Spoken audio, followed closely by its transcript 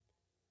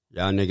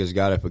Y'all niggas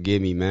gotta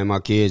forgive me, man. My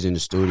kids in the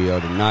studio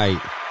tonight.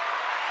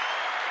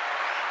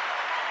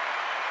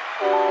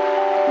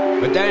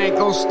 But that ain't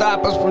gonna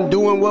stop us from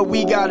doing what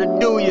we gotta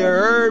do, you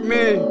heard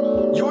me?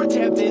 You're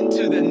tapped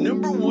into the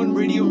 #1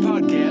 radio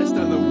podcast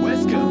on the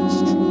West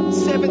Coast.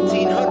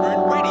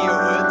 1700 Radio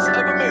Hoods of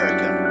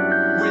America.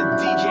 With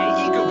DJ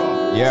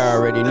Escobarz. You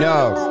already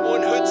know. The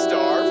 #1 hood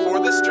star for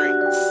the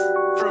streets.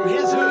 From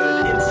his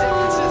hood in San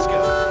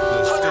Francisco.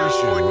 The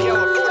station.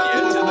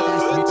 California to the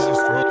hoods.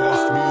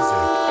 Best music.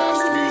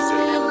 Best music.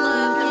 I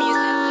love the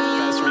music.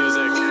 Best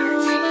music.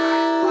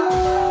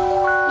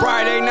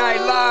 Friday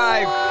Night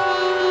Live.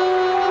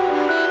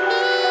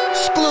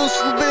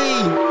 Exclusively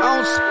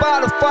on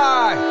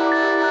Spotify.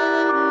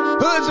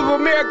 Hoods of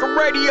America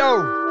Radio.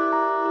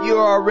 You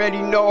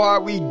already know how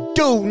we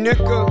do,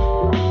 nigga.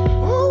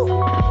 Woo, woo,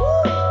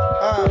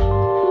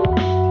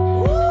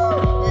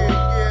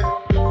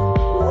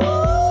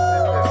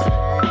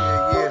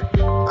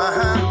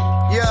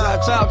 yeah.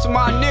 Shouts out to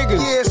my niggas.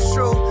 Yeah, it's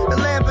true. The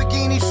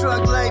Lamborghini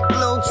truck like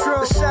blue.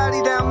 True. The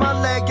shotty down my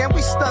leg and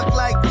we stuck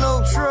like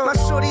glue. True. My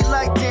shorty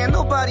like, damn,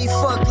 nobody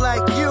fuck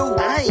like you.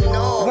 I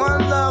know.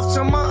 One love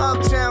to my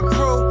uptown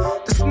crew.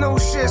 The snow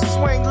shit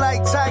swing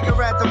like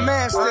Tiger at the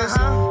Masters.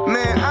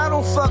 Man, I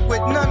don't fuck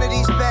with none of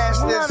these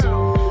bastards.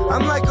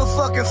 I'm like a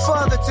fucking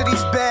father to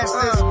these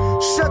bastards.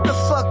 Shut the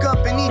fuck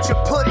up and eat your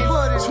pudding.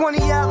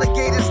 20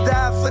 alligators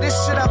died for this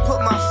shit I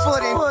put my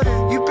foot in.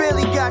 You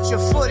barely got your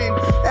foot in.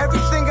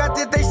 Everything I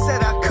did they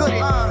said I couldn't.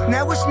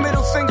 Now it's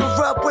middle finger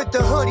up with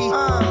the hoodie.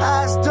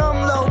 Eyes dumb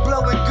low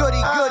blowing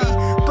goody goody.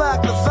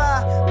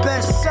 Baklava,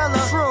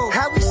 bestseller.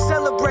 How we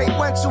celebrate,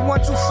 went to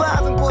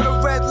 125 and bought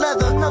a red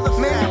leather.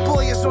 Man, the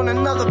boy is on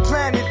another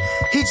planet.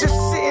 He just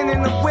sitting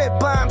in the whip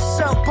by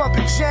himself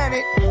bumping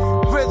Janet.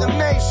 Rhythm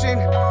Nation,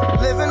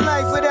 living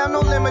life without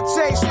no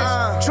limitations.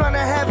 Trying to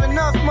have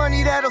enough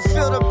money that'll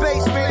fill the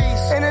basement.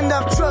 And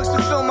enough drugs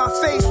to fill my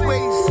face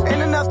with.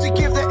 And enough to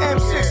give the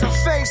M6 a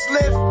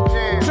facelift.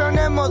 Turn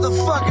that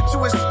motherfucker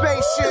to a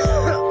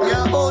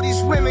spaceship. All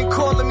these women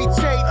calling me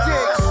Tay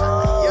Dicks.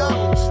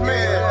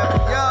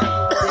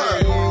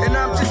 And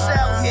I'm just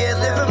out here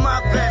living my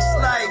best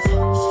life.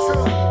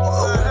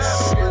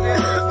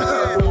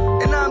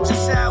 And I'm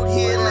just out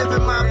here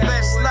living my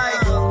best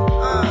life.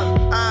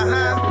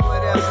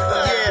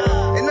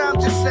 And I'm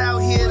just out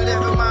here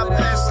living my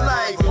best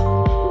life.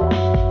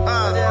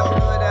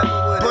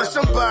 But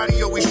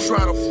somebody always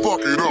try to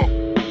fuck it up.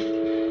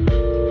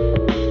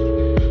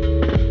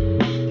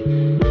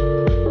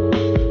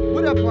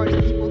 What up, party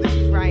people? This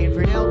is Ryan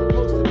Vernell, the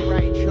host of the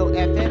Ryan Show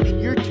FM,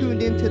 and you're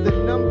tuned into the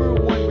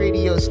 #1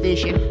 radio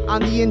station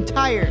on the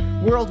entire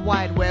World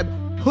Wide Web,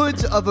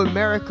 Hoods of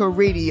America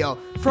Radio.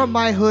 From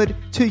my hood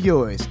to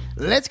yours.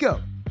 Let's go.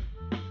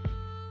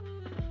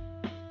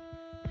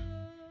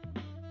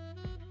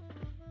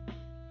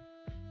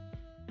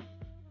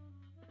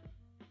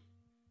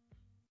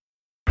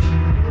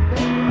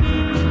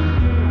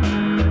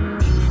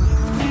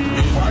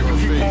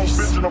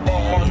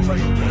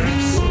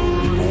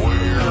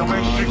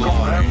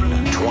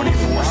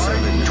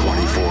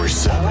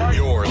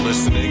 You're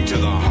listening to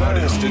the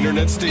hottest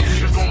internet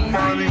station.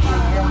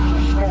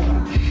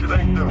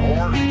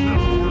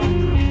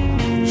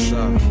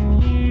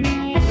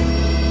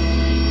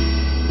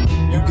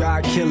 You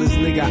got killers,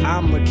 nigga,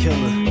 I'm a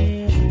killer.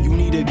 You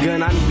need a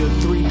gun, I need a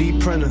 3D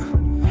printer.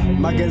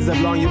 My guns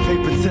up on your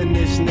paper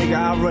 10-inch, nigga.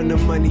 I run the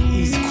money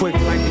east quick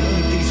like an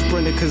ED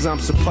sprinter, cause I'm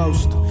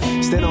supposed to.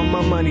 Stand on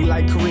my money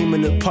like Kareem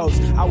in the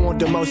post. I want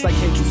the most, like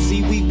can't you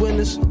see we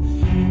winners?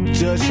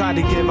 Judge tried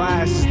to give our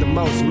asses the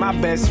most. My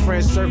best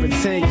friend serving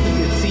 10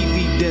 year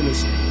TV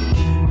dinners.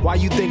 Why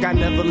you think I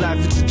never laugh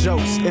at your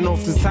jokes? And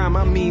off the time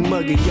I mean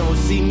mugging, you don't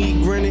see me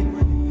grinning?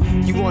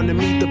 You wanna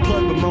meet the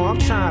plug, but no, I'm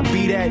trying to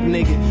be that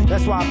nigga.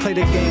 That's why I play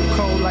the game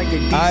cold like a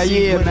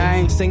DC winner.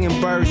 man. Singing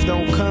birds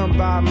don't come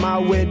by my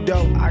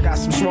window. I got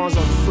some swans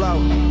on the floor.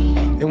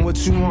 And what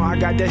you want, I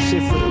got that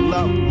shit for the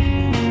low.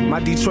 My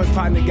Detroit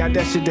partner got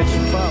that shit that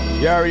you pull.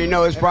 You already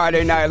know it's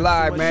Friday Night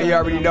Live, man. You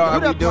already know how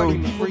we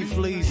do. Free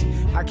fleas,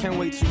 I can't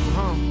wait till you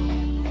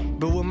home.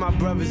 But with my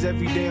brothers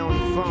every day on the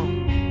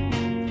phone.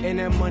 And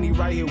that money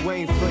right here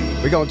waiting for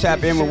you. We gonna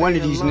tap in with one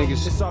of these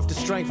niggas. It's off the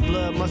strength,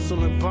 blood,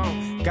 muscle, and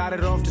bone. Got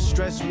it off the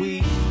stress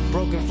weed.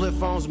 Broken flip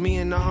phones, me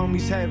and the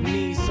homies have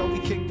needs, so we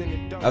kicked in the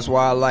door. That's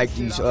why I like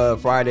these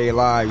Friday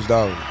Lives,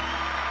 though.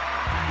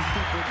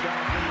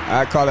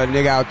 I call a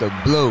nigga out the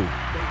blue.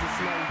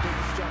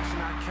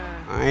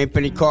 I ain't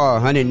finna call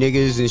 100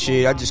 niggas and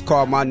shit. I just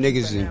call my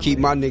niggas and keep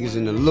my niggas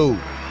in the loop.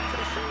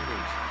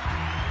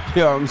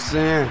 You know what I'm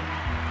saying?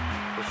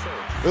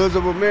 Hoods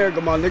of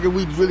America, my nigga.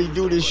 We really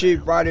do this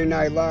shit Friday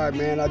Night Live,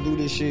 man. I do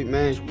this shit,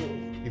 man.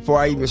 Before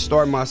I even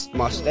start my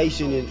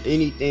station and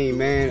anything,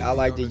 man, I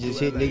like to just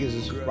hit niggas.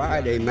 It's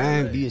Friday,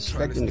 man. Be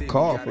expecting the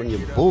call from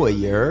your boy,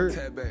 you heard?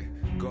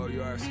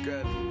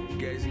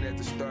 Gazing at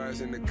the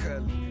stars in the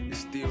color. It's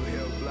still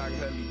hell block,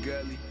 Hully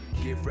Gully.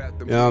 You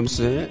know what I'm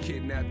saying?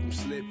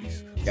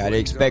 Gotta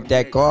expect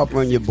that call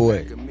from your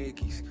boy.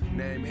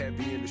 Name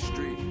heavy in the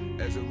street.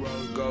 As a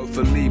rose gold,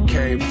 Philippe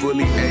came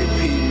fully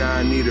AP. Now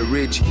I need a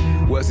Richie.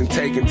 Wasn't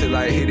taken till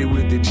I hit it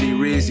with the G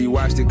Rizzy.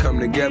 Watched it come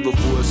together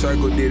for a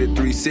circle, did a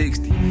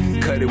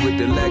 360. Cut it with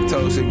the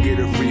lactose and get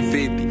a free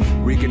 50.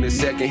 Reeking the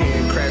second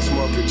hand, crack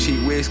smoking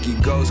cheap whiskey.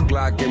 Ghost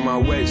Glock in my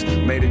waist.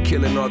 Made a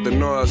killing off the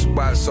north.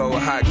 Spot so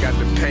hot, got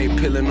the paint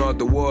peeling off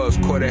the walls.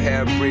 Quarter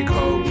half brick,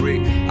 whole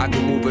brick. I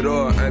can move it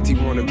all. Auntie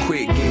wanna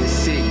quit, getting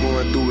sick,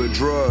 going through the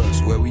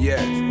drugs. Where we at?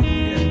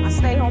 I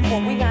stayed home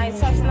for a week, I ain't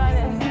touched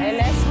nothing. And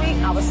next week,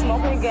 I was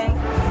smoking again.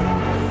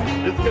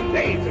 It's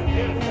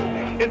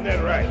contagious. Isn't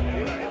that right? I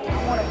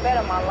want to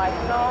better my life,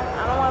 you know?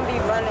 I don't want to be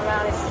running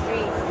around the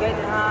street,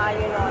 getting high,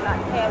 you know, not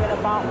caring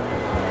about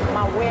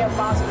my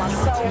whereabouts,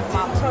 myself,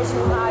 my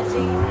personal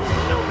hygiene.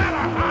 No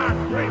matter how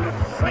great a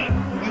saint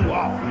you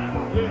are,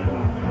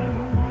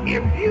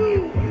 if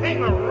you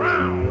hang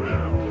around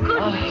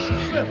good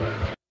slipper.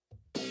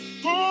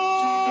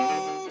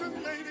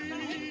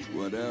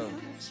 What else?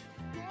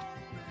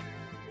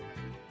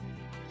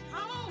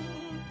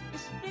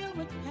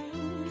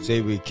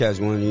 Say we catch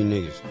one of these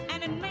niggas.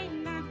 And it may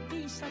not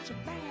be such a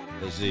bad idea.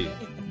 Let's see.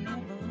 If it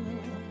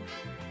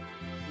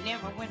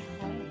never went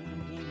home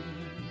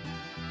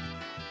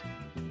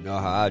again. Know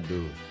how I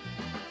do.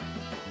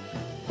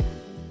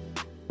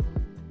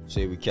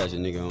 Say we catch a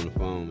nigga on the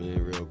phone,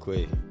 man, real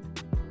quick.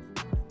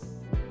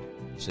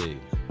 See.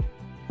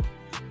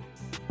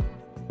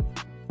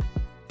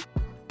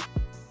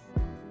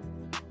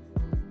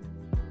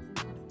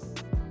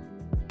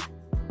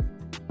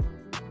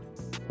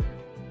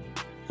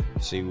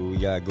 See what we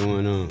got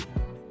going on.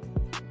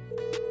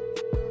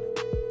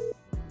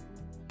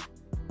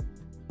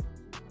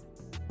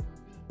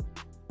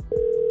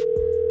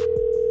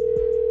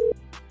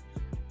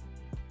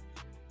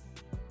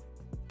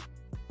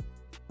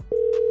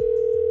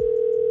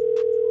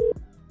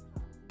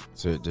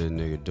 That's what that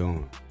nigga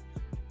doing.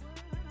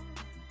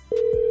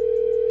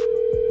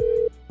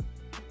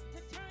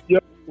 Yo.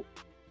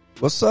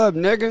 What's up,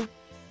 nigga?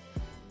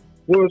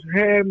 What's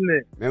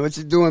happening? Man, what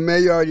you doing,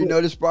 man? You already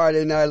know this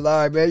Friday Night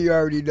Live, man. You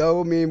already know.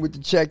 I mean, with the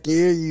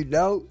check-in, you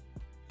know.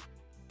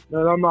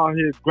 Man, I'm out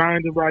here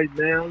grinding right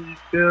now. You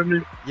feel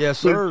me? Yes,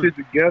 sir. Put shit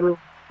together.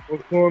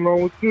 What's going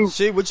on with you?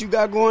 Shit, what you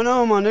got going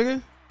on, my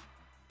nigga?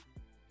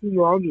 You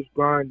know, I'm just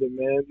grinding,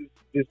 man.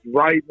 Just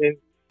writing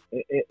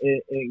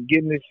and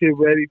getting this shit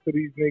ready for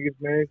these niggas,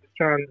 man. Just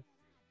trying to,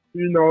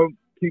 you know,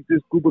 keep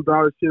this Google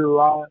Dollar shit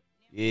alive.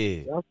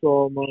 Yeah. That's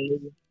all, my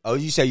nigga. Oh,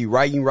 you say you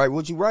writing, right?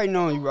 What you writing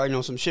on? You writing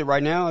on some shit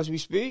right now as we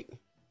speak?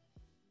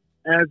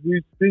 As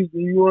we speak,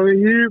 you want to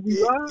hear it?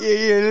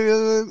 Yeah.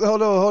 Nigga,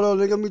 hold on,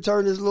 nigga. Let me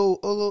turn this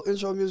little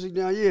intro music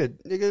down. Yeah,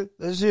 nigga.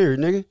 Let's hear it,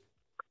 nigga.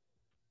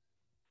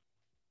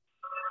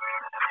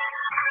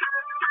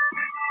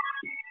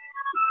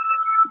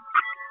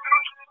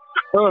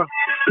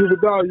 Google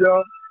Dollar,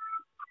 y'all.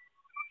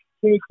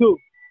 22.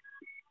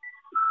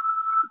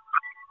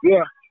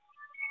 Yeah.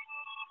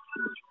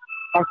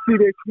 I see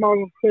they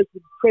smiling face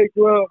with fake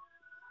love.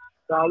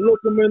 So I look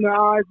them in the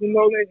eyes and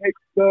know they hate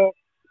stuff.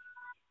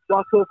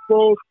 Watch your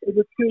phones, it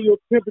will kill your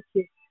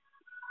temperature.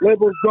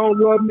 Labels don't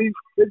love me,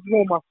 they just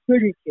want my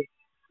signature.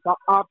 My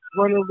ops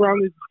running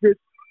around this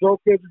bitch,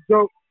 broke as a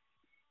joke.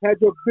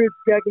 Had your bitch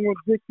gagging on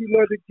dick, he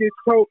let it get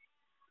choked.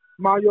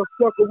 Your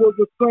sucker was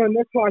a son,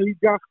 that's why he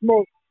got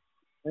smoked.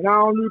 And I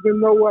don't even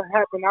know what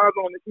happened, I was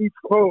on the East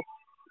Coast.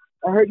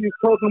 I heard you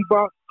talking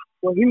about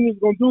what he was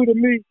gonna do to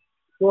me.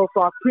 So if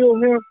I kill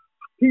him,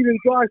 he done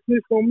dry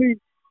snitch on me.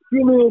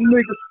 You little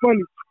niggas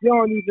funny.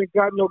 Y'all ain't even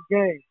got no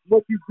game.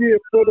 What you did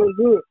for the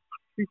hood,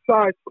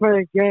 besides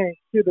playing games.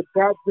 Shit a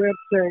goddamn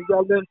thing.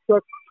 Y'all let him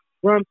suck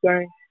run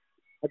thing.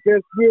 I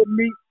guess we'll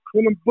meet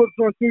when them books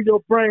run through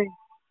your brain.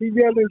 He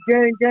yelling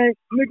gang, gang.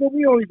 Nigga,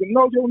 we don't even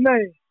know your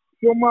name.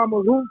 Your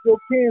mama who? Your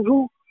kin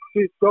who?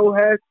 Shit so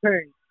has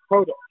pain.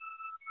 Hold up.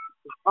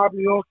 I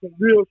be on some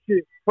real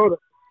shit. Hold up.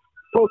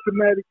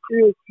 Post-traumatic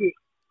ill shit.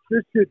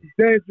 This shit is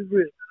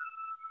dangerous.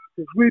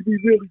 Cause we be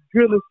really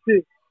drilling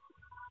shit.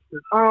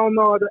 Cause I don't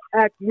know how to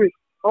act with.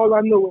 All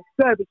I know is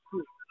savage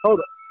shit. Hold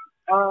up.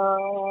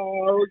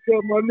 What's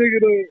up, my nigga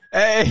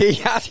there?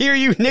 Hey, I hear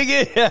you, nigga.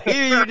 I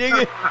hear you,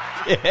 nigga.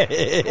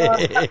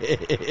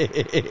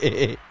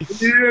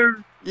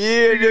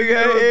 Yeah, nigga.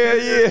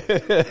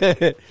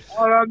 Yeah.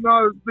 All I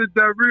know is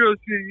that real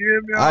shit. You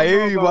hear me? I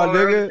hear you, my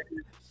nigga.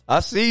 I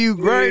see you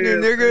grinding,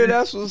 nigga. Man.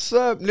 That's what's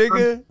up,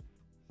 nigga.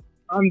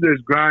 I'm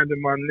just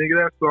grinding, my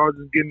nigga. That's all.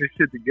 Just getting this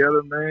shit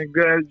together, man.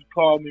 Glad you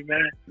called me,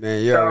 man.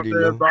 Man, you already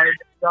know. Everybody.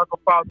 Y'all can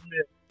follow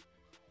me.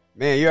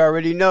 Man, you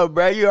already know,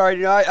 bro. You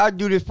already know. I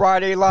do this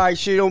Friday Live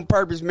shit on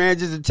purpose, man,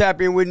 just to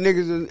tap in with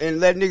niggas and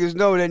let niggas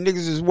know that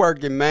niggas is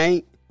working,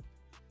 man.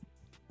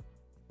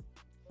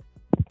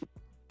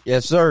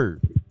 Yes, sir.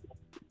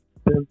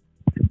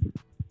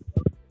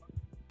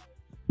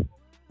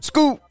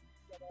 Scoop.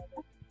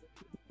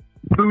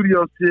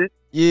 Studio shit.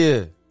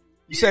 Yeah.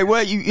 You say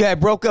what? You had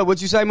broke up.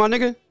 What you say, my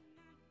nigga?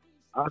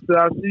 I said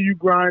I see you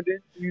grinding.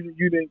 You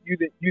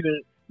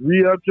didn't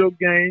re-up your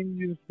game.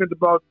 You spent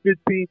about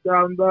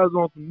 $15,000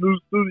 on some new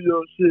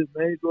studio shit,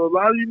 man. So a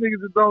lot of you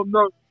niggas that don't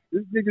know,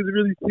 this nigga's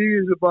really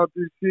serious about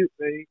this shit,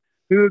 man.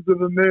 Hoods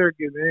of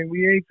America, man.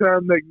 We ain't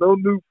trying to make no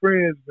new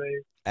friends,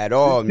 man. At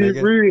all, this nigga.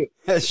 Shit real.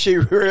 That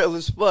shit real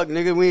as fuck,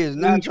 nigga. We is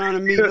not trying to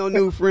meet no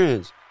new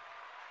friends.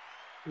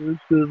 This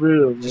shit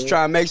real, man. Just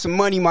trying to make some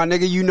money, my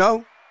nigga, you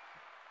know?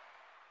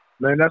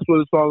 Man, that's what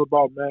it's all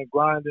about, man.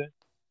 Grinding,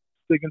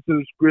 sticking to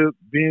the script,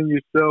 being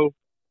yourself,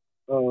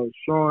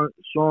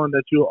 showing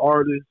that you're an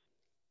artist,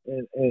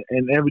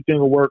 and everything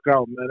will work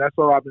out, man. That's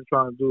all I've been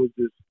trying to do is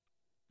just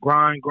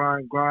grind.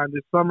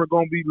 This summer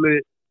gonna be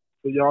lit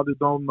for y'all that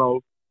don't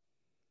know.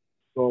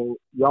 So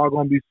y'all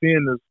gonna be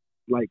seeing this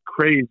like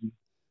crazy.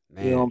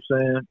 Man. You know what I'm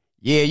saying?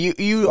 Yeah,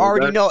 you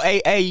already know.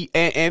 Hey,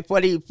 and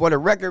for the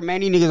record,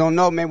 man, these niggas don't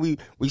know, man.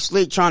 We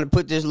slick trying to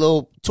put this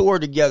little tour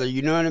together.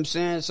 You know what I'm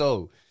saying?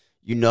 So,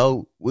 you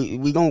know,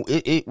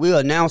 we'll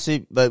announce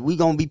it, but we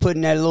gonna be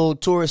putting that little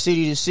tour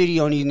city to city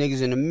on these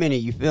niggas in a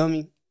minute. You feel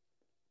me?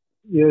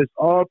 Yeah, it's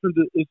often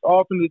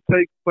to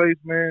take place,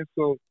 man.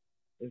 So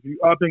if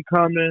you up and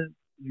coming,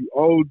 you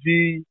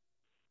OG,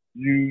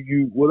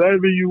 you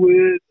whatever you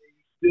is,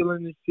 you still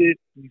in the shit,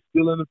 you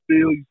still in the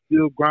field, you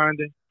still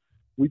grinding.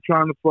 We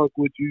trying to fuck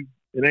with you.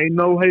 It ain't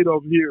no hate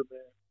over here, man.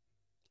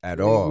 At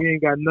all. We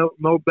ain't got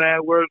no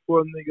bad words for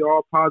them, nigga.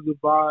 All positive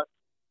vibes.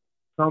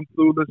 Come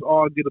through. Let's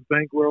all get a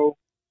bankroll.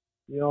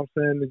 You know what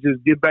I'm saying? And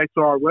just get back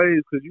to our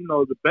ways, because you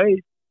know the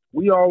Bay.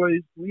 We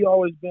always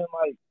been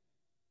like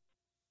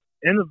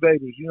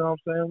innovators. You know what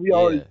I'm saying? We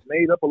always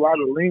made up a lot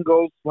of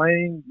lingo,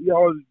 slang. We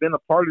always been a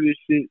part of this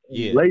shit.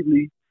 And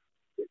lately,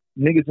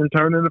 niggas been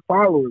turning into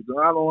followers, and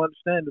I don't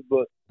understand it,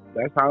 but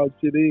that's how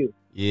shit is.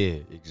 Yeah,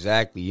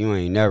 exactly. You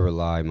ain't never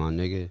lie, my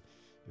nigga.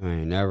 You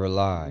ain't never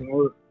lie. You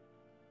know,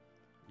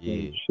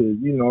 yeah. Shit,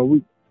 you know,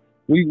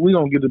 we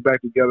gonna get it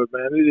back together,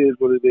 man. It is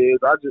what it is.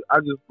 I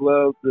just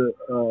love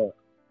the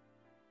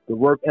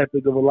work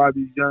ethic of a lot of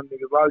these young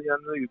niggas. A lot of young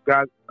niggas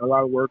got a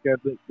lot of work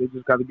ethic. They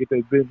just got to get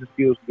their business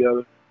skills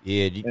together.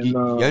 Yeah,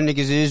 young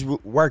niggas is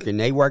working.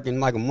 They working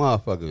like a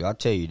motherfucker. I'll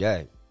tell you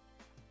that.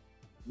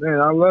 Man,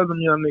 I love them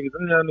young niggas.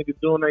 Them young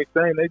niggas doing their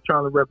thing. They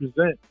trying to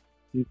represent.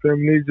 You feel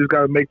me? They just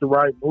got to make the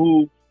right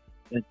move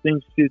and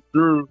think shit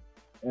through.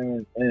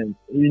 And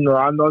you know,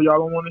 I know y'all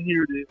don't want to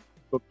hear this,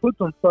 but put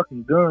some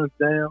fucking guns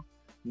down,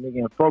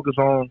 nigga, and focus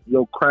on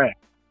your craft.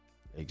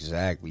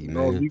 Exactly, man. You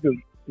know,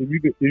 if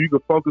you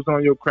could focus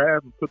on your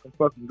craft and put some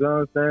fucking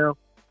guns down,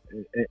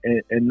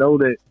 and know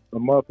that a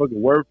motherfucker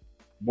worth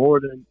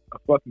more than a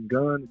fucking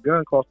gun. The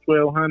gun costs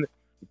 $1,200,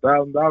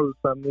 $1,000 or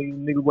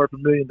something. Nigga worth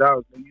 $1 million.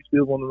 Nigga, you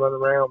still want to run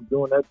around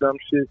doing that dumb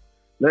shit?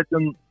 Let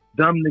them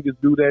dumb niggas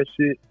do that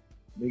shit,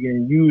 nigga,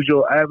 and use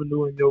your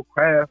avenue and your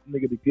craft,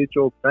 nigga, to get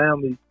your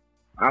family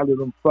out of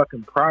them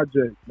fucking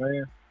projects,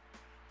 man.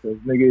 Cause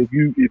nigga, if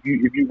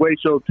you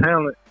waste your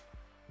talent,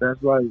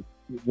 that's like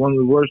one of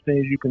the worst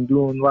things you can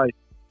do in life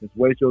is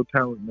waste your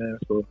talent, man.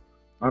 So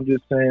I'm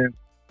just saying,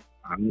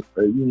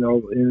 you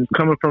know, and it's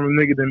coming from a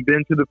nigga that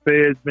been to the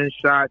feds, been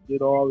shot,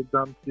 did all the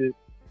dumb shit.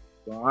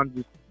 So I'm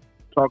just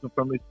talking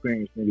from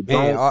experience, nigga.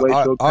 Man, don't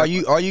waste your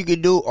talent.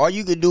 All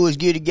you could do is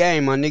get a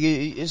game, my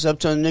nigga. It's up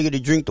to a nigga to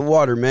drink the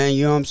water, man.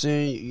 You know what I'm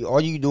saying?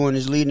 All you doing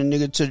is leading a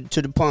nigga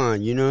to the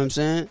pond. You know what I'm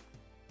saying?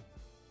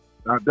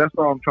 That's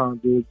all I'm trying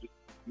to do is just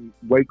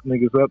wake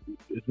niggas up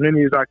as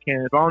many as I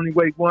can. If I only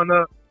wake one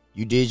up,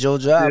 you did your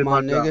job, my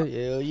nigga. Job.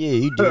 Hell yeah,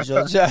 you did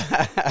your job.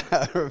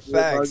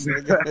 Facts,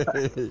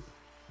 nigga.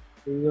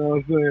 You know what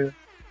I'm saying?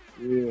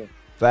 Yeah.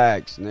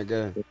 Facts,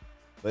 nigga.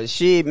 But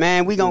shit,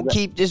 man, we gonna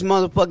keep this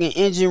motherfucking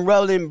engine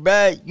rolling,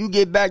 bruh. You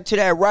get back to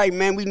that right,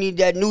 man. We need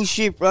that new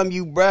shit from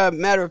you, bruh.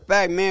 Matter of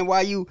fact, man,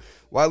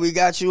 while we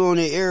got you on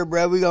the air,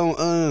 bruh, we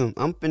gonna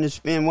I'm finna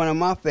spin one of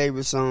my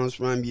favorite songs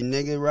from you,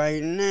 nigga,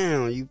 right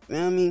now. You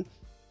feel me?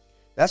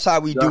 That's how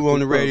we do on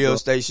the radio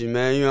station,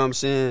 man. You know what I'm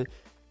saying?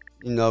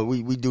 You know,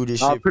 we do this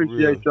shit. I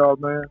appreciate y'all,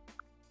 man.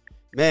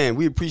 Man,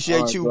 we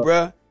appreciate you,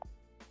 bruh.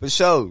 For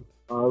sure.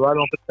 Right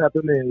on for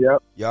tapping in,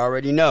 yep. You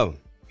already know.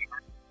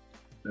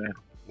 Yeah.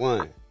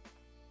 One.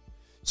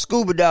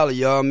 Scuba Dollar,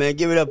 y'all, man.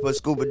 Give it up for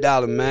Scuba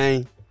Dollar,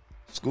 man.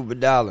 Scuba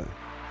Dollar.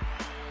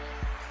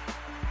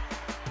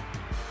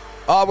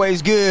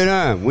 Always good,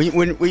 huh?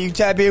 When you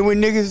tap in with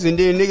niggas and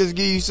then niggas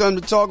give you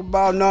something to talk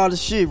about and all the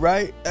shit,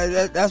 right?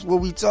 That's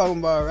what we talking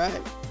about,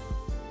 right?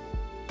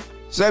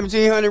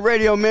 1700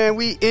 Radio, man.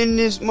 We in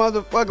this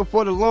motherfucker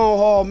for the long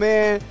haul,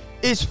 man.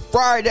 It's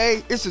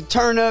Friday. It's a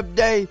turn up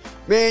day.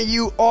 Man,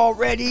 you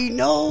already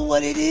know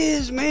what it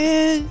is,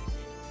 man.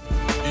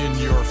 In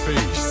your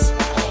face,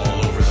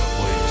 all over the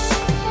place.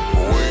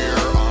 We're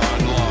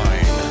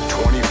online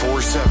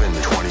 24/7.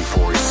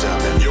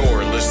 24/7.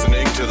 You're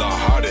listening to the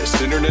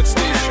hottest internet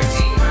station.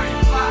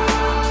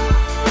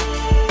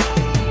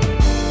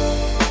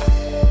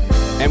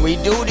 And we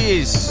do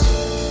this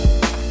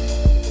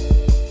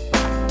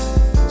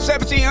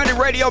 1700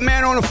 Radio,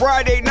 man, on a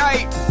Friday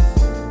night.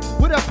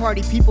 What up,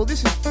 party people?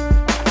 This is...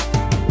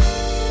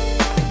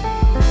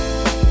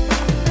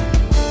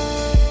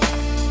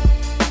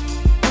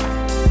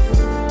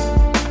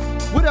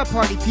 What up,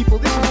 party people?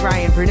 This is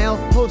Ryan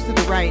Vernell, host of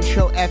The Ryan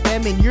Show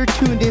FM, and you're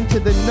tuned into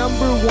the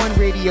 #1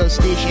 radio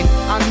station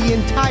on the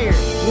entire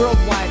World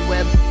Wide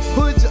Web,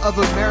 Hoods of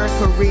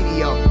America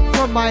Radio.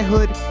 From my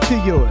hood to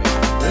yours.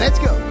 Let's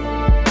go.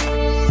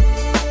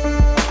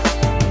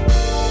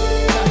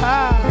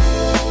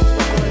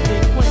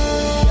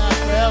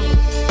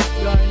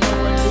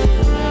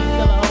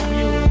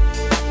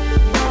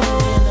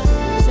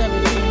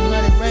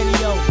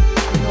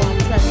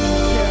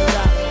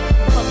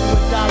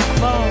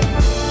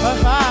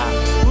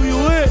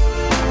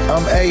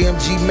 I'm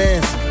AMG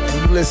Manson, and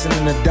you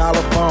listening to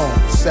Dollar Bone,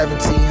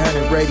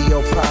 1700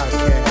 Radio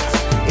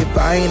Podcast. If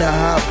I ain't a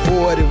hot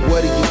boy, then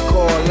what do you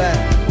call that?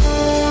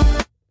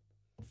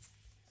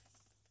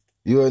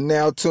 You are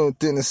now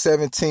tuned in to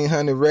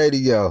 1700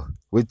 Radio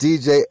with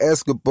DJ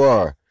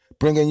Escobarz,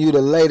 bringing you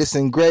the latest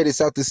and greatest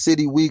out the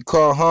city we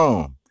call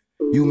home.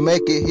 You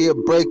make it,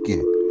 he'll break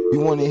it. You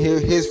want to hear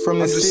hits from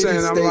the city,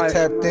 stay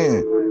tapped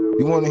in.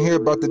 You want to hear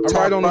about the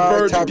top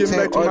 5, top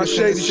 10 artists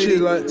in the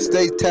city,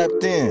 stay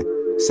tapped in.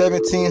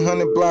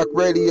 1700 Block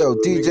Radio,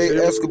 DJ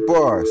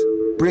Escobarz,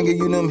 bringing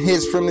you them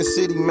hits from the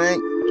city, man.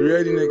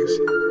 380 niggas,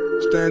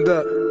 stand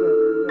up.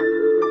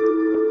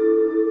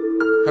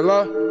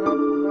 Hello?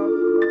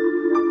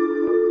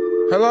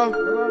 Hello?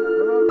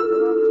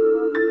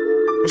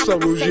 What's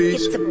up,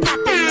 Rugies? I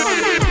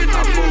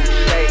move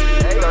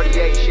shady,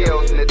 38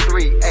 shells in the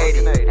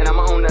 380. And I'm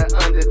on the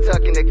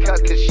undertuck in the cut,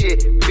 cause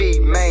shit be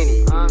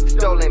many.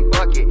 Stolen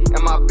bucket,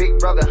 and my big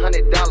brother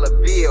 $100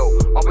 bill.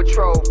 On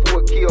patrol for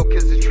a kill,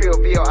 cause the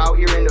trivial out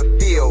here in the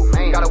field.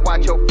 Gotta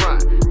watch your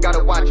front,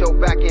 gotta watch your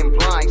back and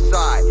blind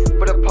side.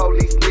 For the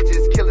police,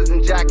 snitches, killers,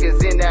 and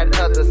jackers in that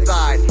other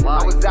side.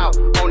 I was out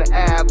on the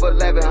Ave,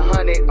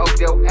 1100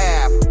 Oakdale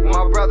Ave.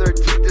 My brother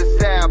teeth the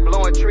sab,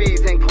 blowing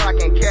trees and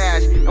clocking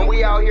cash. And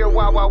we out here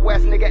Wild Wild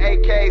West, nigga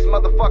AKs,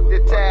 motherfuck the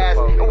task.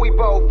 And we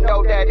both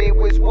know that it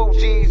was Woo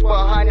G's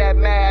behind that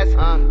mask.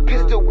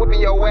 Pistol whipping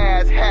your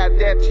ass, half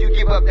depth, you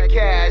give up the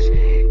cash.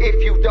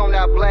 If you don't,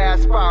 I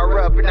blast, fire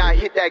up and I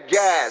hit that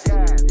gas.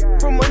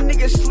 From a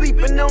nigga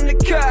sleeping on the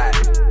cot,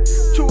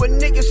 to a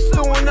nigga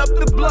stewing up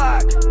the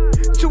block,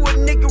 to a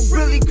nigga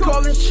really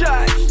calling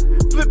shots,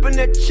 flipping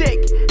a chick,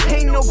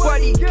 ain't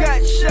nobody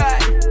got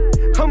shot.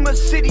 I'm a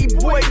city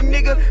boy,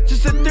 nigga,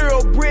 just a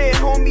thoroughbred,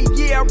 homie.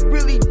 Yeah, I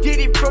really did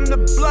it from the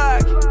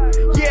block.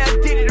 Yeah, I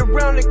did it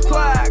around the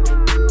clock.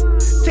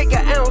 Take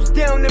an ounce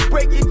down and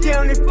break it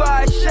down in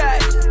 5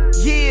 shots.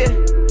 Yeah,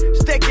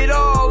 stack it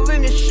all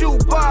in the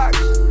shoebox.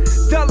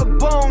 Dollar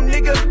bone,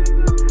 nigga.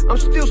 I'm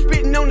still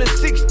spitting on the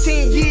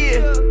 16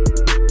 year.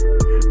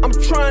 I'm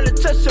trying to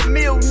touch a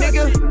meal,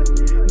 nigga.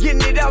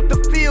 Getting it out the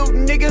field,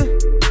 nigga.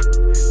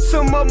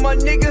 Some of my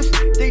niggas,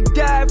 they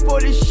died for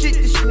this shit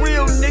that's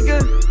real, nigga.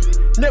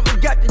 Never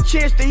got the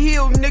chance to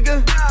heal,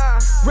 nigga.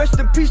 Rest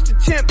in peace to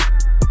Temp.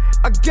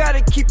 I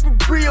gotta keep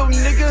it real,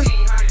 nigga.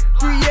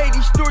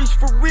 380 stories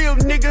for real,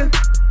 nigga.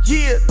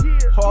 Yeah,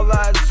 all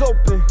eyes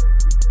open.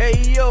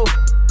 Ayo,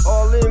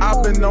 all in.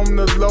 I've been on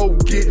the low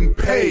getting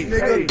paid.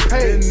 Nigga,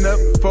 been up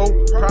for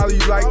probably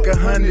like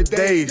 100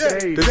 days.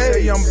 They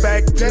say I'm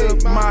back to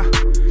my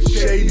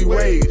shady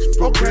ways.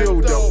 For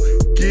real though,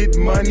 get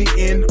money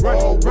in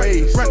all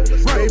ways.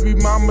 Baby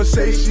mama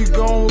say she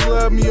gon'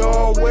 love me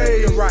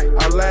always.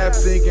 I laugh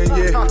thinking,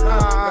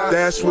 yeah,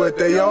 that's what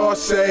they all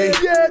say.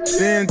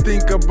 Then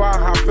think about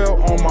how I felt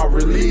on my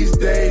release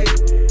day.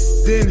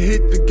 Then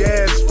hit the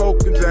gas,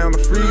 focus down the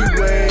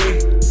freeway.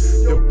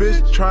 Your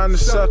bitch trying to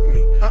suck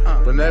me,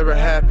 but never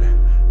happened.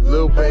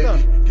 Lil'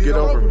 baby, get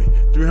over me.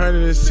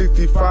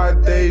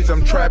 365 days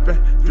I'm trapping,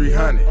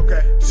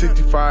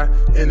 365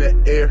 in the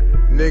air,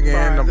 nigga,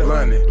 and I'm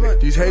blunting.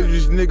 These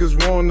haters, niggas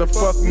wanna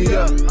fuck me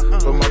up,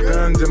 but my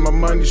guns and my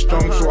money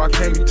strong, so I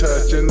can't be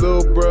touched. And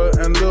lil'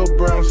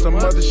 bruh on some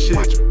other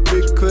shit.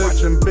 Big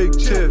clips and big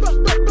chips,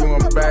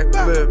 doing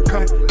backflips.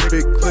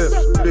 Big clips,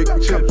 big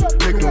chips,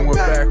 doing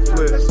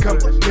backflips. Come,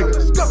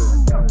 niggas, go.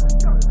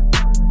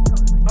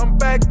 I'm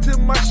back to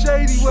my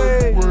shady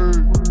way.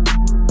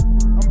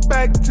 I'm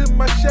back to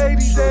my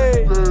shady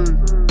day.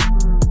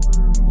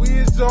 We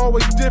is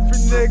always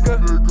different, nigga.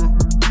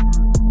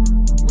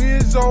 We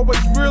is always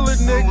realer,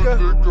 nigga.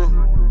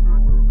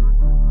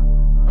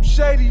 I'm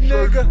shady,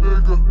 nigga.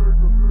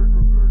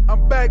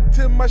 I'm back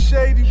to my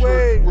shady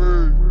way.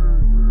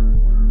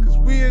 Cause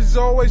we is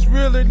always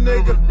realer,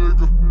 nigga.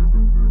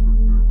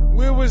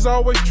 We was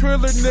always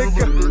triller,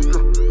 nigga.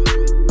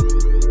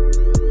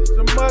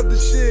 Some other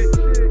shit.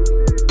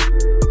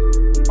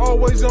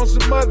 Always on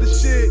some other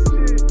shit.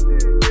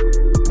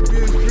 We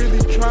was really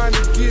trying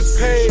to get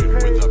paid.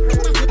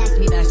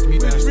 We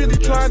was really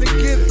trying to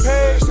get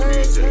paid.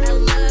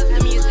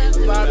 A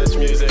lot of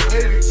niggas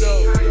hate it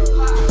though.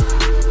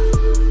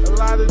 A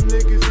lot of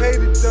niggas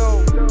hate it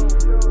though.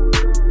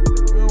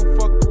 We don't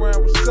fuck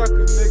around with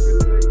suckers, nigga.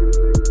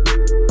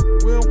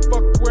 We don't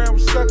fuck around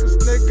with suckers,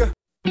 nigga.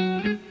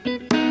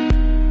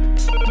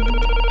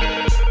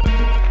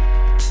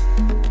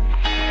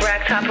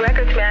 Top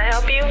Records, may I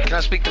help you? Can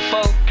I speak to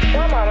Fo?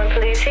 One moment,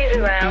 please. He's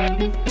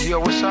around. Yo,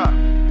 what's up?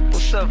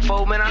 What's What's up,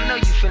 Fo, man? I know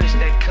you finished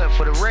that cut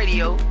for the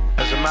radio.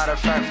 As a matter of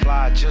fact,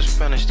 Fly, I just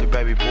finished it,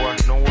 baby boy.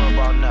 Don't worry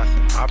about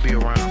nothing. I'll be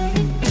around.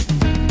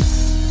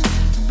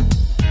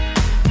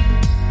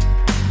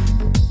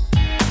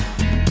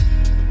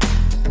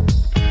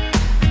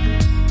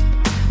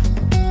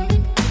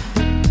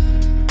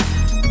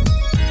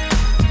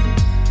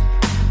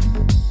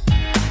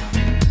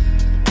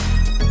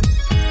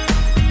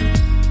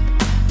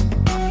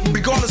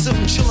 Regardless if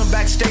I'm chillin'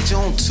 backstage or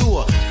on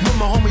tour, with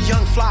my homie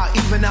Young Fly,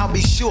 even I'll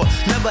be sure.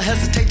 Never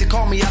hesitate to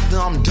call me after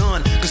I'm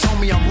done, cause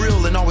homie I'm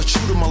real and always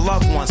true to my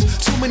loved ones.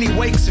 Too many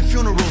wakes and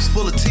funerals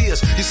full of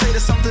tears. You say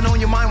there's something on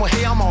your mind, well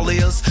hey, I'm all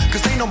ears.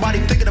 Cause ain't nobody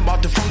thinking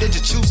about the phone, they're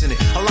just choosing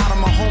it. A lot of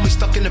my homies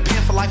stuck in the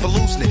pen for life of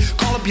losing it.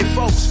 Call up your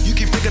folks, you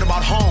keep thinking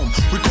about home.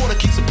 Recorder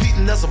keeps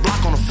repeating there's a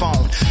block on the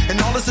phone. And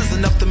all this is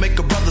enough to make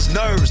a brother's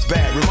nerves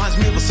bad. Reminds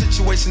me of a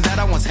situation that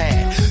I once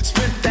had.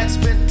 Spent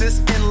this,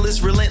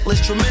 endless,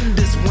 relentless,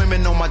 tremendous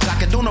women on my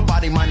jock and don't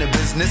nobody mind their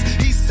business.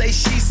 He say,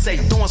 she say,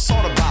 throwing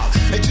salt about.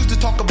 They choose to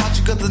talk about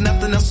you cause there's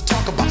nothing else to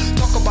talk about.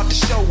 Talk about the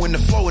show and the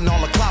flow and all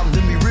the clout, and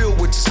then be real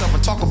with yourself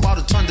and talk about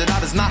it turned it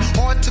out. It's not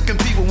hard to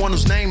compete with one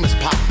whose name is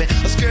poppin'.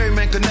 A scary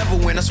man could never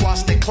win, that's why I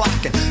stay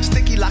clocking.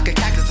 Sticky like a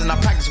cactus and I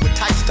practice with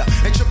tight stuff.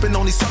 Ain't tripping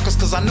on these suckers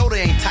cause I know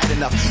they ain't tight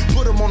enough.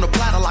 Put them on the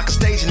platter like a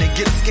stage and they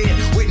get scared.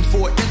 Waiting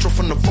for an intro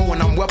from the foe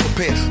and I'm well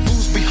prepared.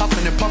 Fools be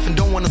huffing and puffing,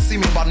 don't wanna see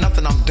me about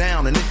nothing, I'm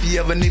down. And if you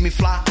ever need me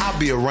fly, I'll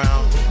be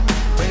around.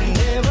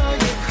 Whenever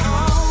you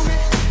call me,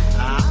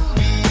 I'll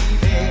be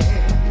there.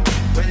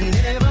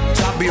 Whenever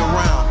I'll be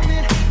around.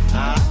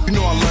 You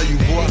know I love you,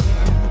 boy.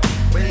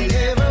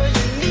 Whenever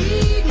you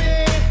need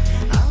me,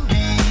 I'll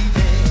be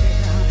there.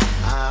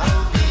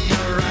 I'll be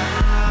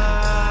around.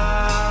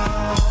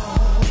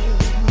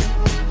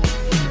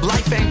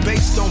 Life ain't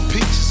based on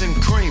peaches and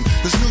cream.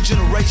 This new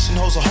generation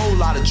holds a whole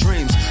lot of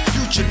dreams.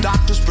 Future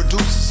doctors,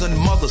 producers, and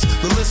mothers.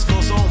 The list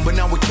goes on, but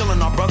now we're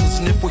killing our brothers.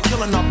 And if we're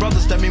killing our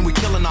brothers, that means we're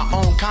killing our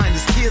own kind.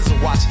 As kids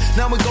are watching,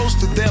 now it goes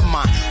through their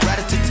mind.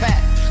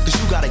 Rat-a-tat-tat, cause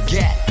you got a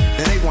gat,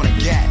 and they want a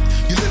gat.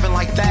 You living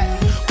like that?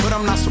 But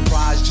I'm not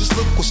surprised, just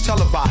look what's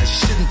televised. You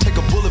shouldn't take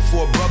a bullet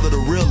for a brother to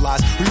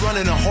realize. We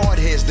running in hard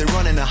heads, they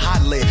running in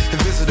hot lead.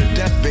 And visit a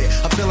deathbed,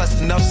 I feel that's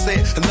enough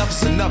said. Enough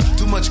is enough,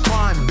 too much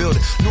crime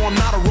building. No, I'm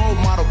not a role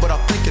model, but I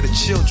think of the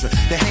children.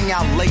 They hang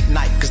out late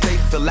night, cause they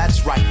feel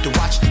that's right. To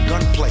watch the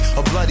gunplay,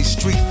 a bloody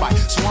street fight.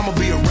 So I'ma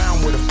be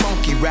around with a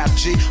funky rap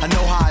G. I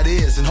know how it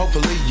is, and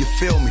hopefully you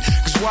feel me.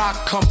 Cause where I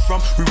come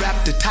from, we rap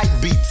the tight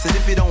beats. And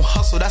if you don't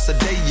hustle, that's a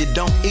day you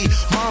don't eat.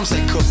 Moms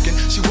ain't cooking,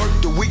 she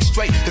worked a week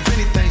straight. If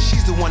anything,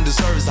 she's the one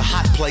deserves a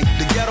hot plate.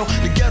 The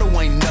ghetto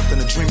ain't nothing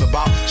to dream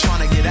about.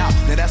 Trying to get out,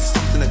 now that's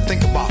something to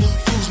think about.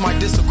 Fools might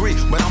disagree,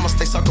 but I'ma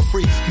stay sucker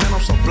free. Man,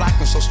 I'm so black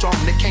and so strong,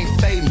 they can't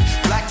fade me.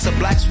 Black's a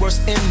black's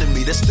worst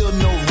enemy, there's still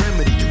no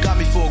remedy. You got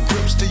me for a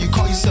grip, still you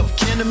call yourself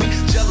kin to me?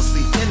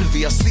 Jealousy,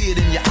 envy, I see it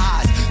in your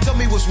eyes. Tell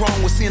me what's wrong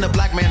with seeing a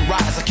black man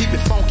rise. I keep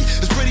it funky,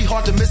 it's pretty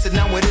hard to miss it.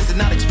 Now it is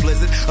not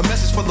explicit. A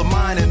message for the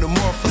mind and the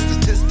moral for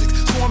statistics.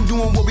 So I'm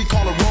doing what we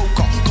call a roll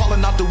call,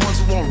 calling out the ones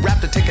who won't rap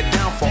to take a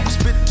downfall. I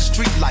spit the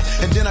street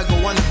life and then I go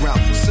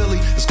underground. Silly,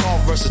 it's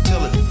called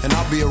versatility, and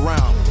I'll be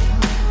around.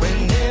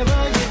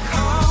 Whenever you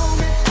call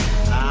me,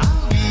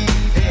 I'll be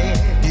there.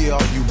 Yeah,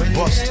 all you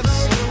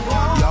busters,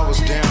 y'all was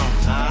down,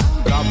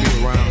 but I'll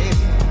be around.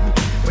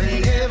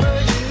 Whenever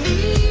you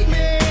need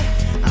me,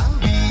 I'll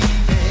be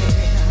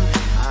there.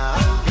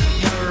 I'll be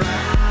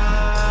around.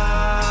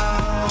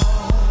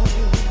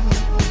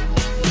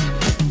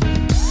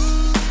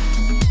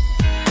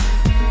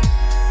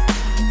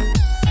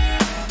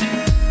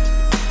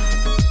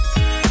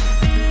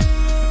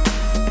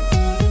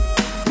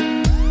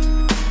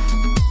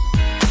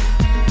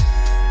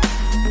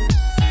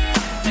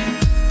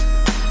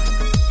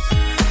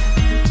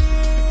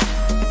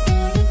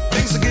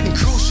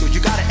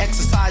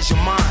 Your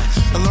mind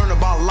and learn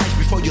about life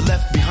before you're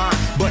left behind.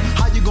 But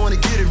how you gonna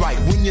get it right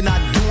when you're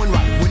not doing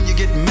right? When you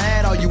get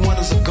mad, all you want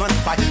is a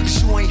gunfight.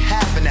 Cause you ain't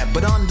having that,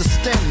 but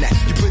understand that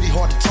you're pretty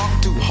hard to talk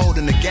to,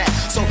 holding the gap.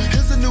 So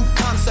here's a new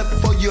concept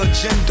for your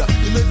agenda.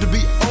 You live to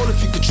be old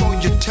if you control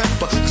your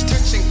temper. Cause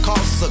tension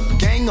causes a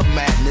gang of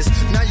madness.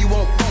 Now you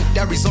won't funk,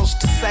 that results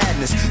to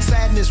sadness.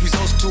 Sadness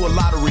results to a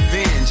lot of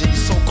revenge. And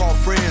your so-called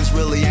friends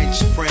really ain't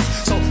your friends.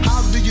 So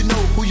how do you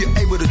know who you're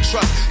able to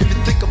trust? If you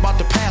think about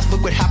the past,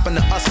 look what happened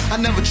to us. I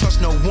never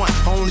trust no one,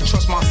 I only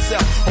trust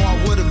myself. Or I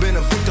would have been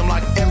a victim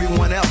like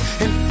everyone else.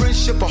 In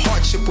friendship or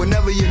hardship,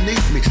 whenever you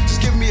need me,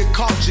 just give me a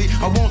call, G,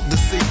 I won't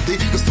deceive thee.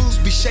 Cause fools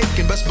be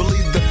shaking, best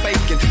believe they're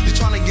faking. You're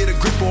trying to get a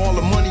grip of all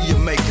the money you're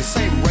making.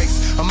 Same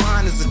race, a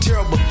mind is a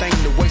terrible thing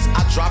to waste.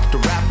 I drop the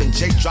rap and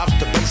Jay drops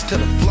the bass to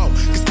the flow.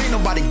 Cause can't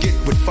nobody get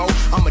with foe.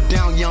 I'm a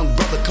down young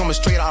brother coming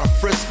straight out of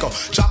Frisco,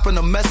 dropping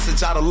a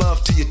message out of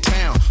love to your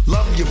town.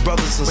 Love your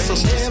brothers and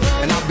sisters,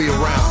 and I'll be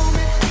around.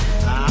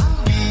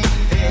 I'll be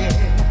there.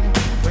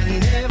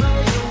 Whenever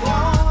you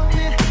want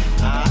it,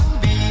 I'll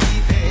be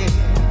there.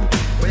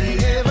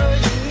 Whenever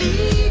you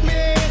need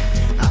me,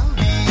 I'll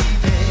be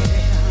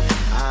there.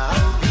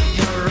 I'll be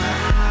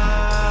around.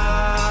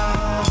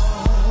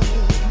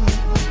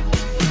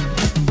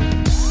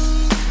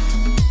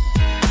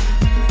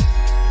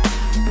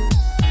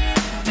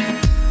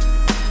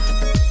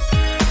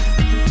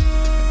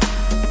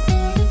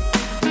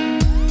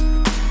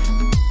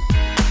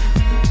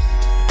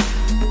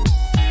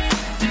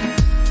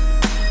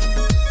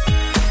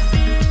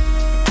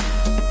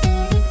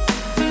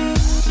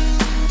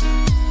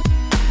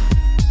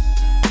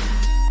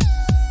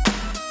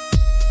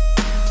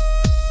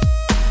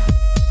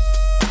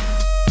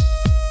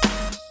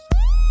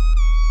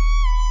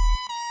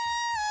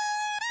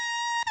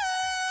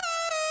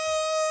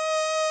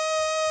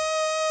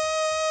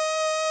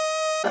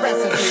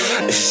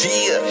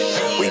 Yeah,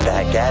 we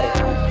back at it.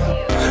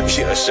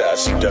 Yeah, shot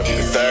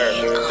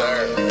CW3rd.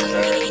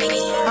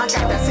 I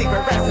got that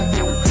secret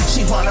recipe.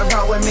 She wanna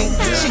roll with me,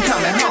 she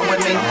coming home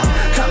with me.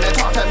 Come and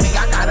talk to me,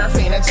 I got her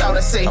feeling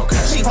jealousy.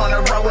 She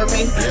wanna roll with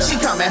me, she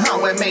coming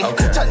home with me.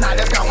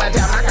 Tonight is going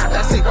down, I got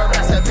that secret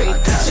recipe.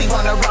 She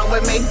wanna roll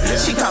with me,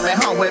 she coming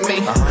home with me.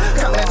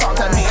 Come and talk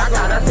to me, I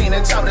got her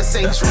feeling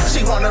jealousy.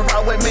 She wanna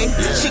roll with me,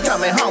 she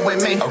coming home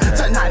with me.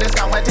 Tonight is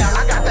going down,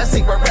 I got that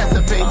secret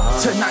recipe.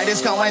 Tonight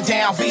is going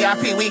down,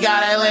 VIP, we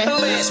got it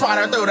lit. Spot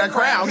her through the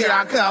crowd, here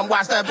I come,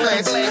 watch the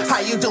blitz. How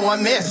you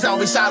doing, miss? Don't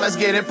be shy, let's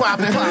get it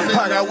poppin'.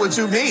 I got what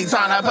you need,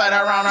 tryna put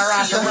her on a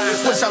roster.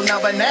 What's your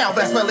number now?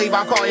 Best believe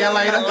I'll call you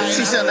later.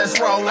 She said let's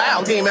roll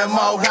out, demon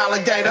mode,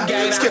 alligator.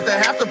 Skip the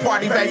after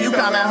party, babe, you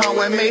coming home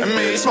with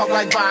me. Smoke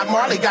like Bob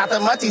Marley, got the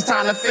munchies,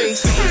 time to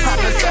feast. I'm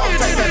the soul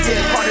taker,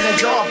 did party the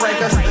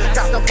jawbreakers.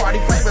 Got the party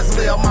flavors,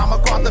 Lil Mama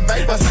caught the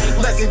vapors.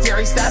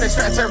 Legendary status,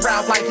 stretch her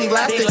out like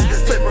elastic.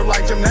 Flip her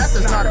like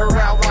gymnastics, knock her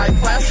out like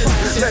plastic.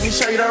 Let me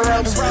show you the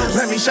ropes,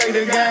 let me show you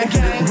the game.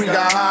 We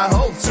got high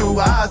hopes, 2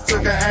 eyes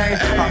took an aim.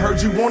 I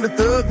heard you want a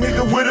thug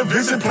nigga with a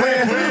vision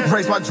plan.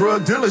 Raise my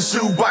drug dealer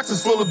shoe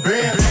boxes full of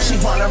bands. She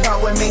wanna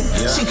roll with me,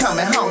 she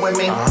coming home with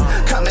me.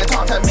 Come and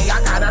talk to me,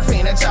 I got her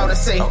feeling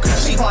jealousy.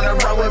 She wanna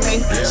roll with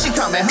me, she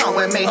coming home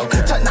with me.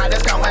 Tonight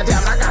is going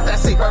down, I got that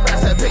secret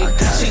recipe.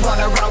 She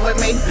wanna roll with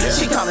me,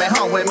 she coming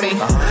home with me.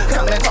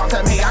 Come and talk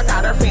to me, I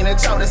got her feeling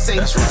jealousy.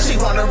 She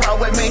wanna roll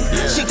with me,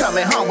 she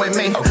coming home with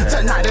me.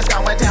 Tonight is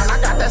going down, I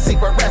got that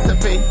secret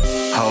recipe.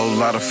 Whole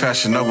lot of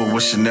Fashion Nova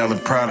with Chanel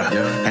and Prada.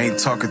 Ain't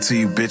talking to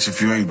you, bitch,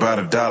 if you ain't bout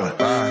a dollar.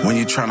 When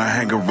you tryna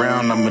hang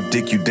around, I'ma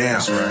dick you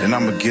down. And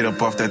I'ma get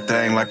up off that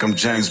thing like I'm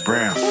James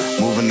Brown.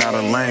 Moving out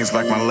of lanes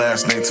like my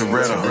last name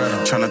Toretto.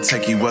 Tryna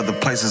take you other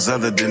places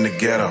other than the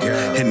ghetto.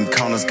 Hitting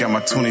corners, got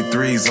my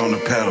 23s on the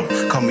pedal.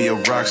 Call me a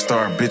rock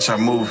star, bitch, I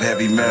move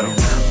heavy metal.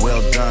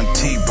 Well done,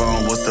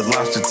 T-Bone, what's the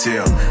lobster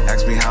tail?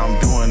 Ask me how I'm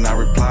doing, I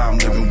reply I'm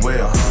living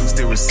well.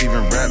 Still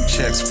receiving rap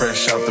checks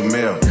fresh out the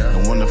mail.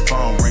 And when the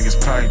phone rings, it's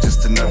probably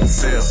just another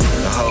sale.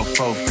 The whole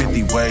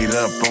 450 weighed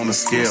up on the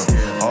scale.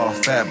 All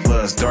fat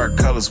buzz, dark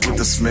colors with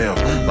the smell.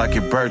 Like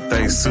your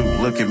birthday suit,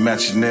 look at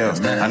matching nails.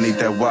 I need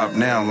that wop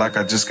now like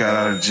I just got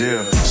out of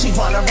jail. She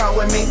wanna roll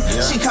with me,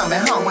 she coming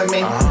home with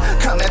me.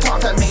 Come and talk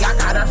to me, I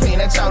got her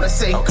feeling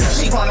jealousy.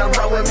 She wanna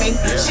roll with me,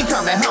 she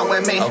coming home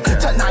with me.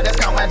 Tonight is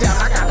going down,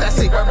 I got that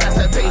secret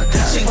recipe.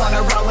 She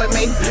wanna roll with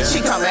me,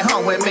 she coming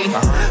home with me.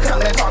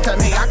 Come and talk to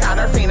me, I got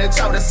her feeling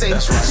jealousy.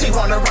 She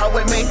wanna roll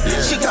with me,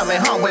 she coming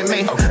home with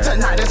me.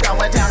 Tonight is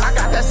going down, I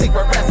got that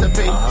secret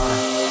recipe.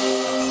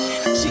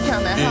 She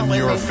coming home with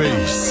me. In your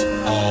face,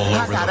 all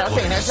over the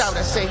place.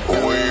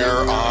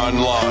 We're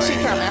online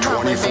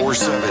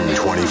 24/7,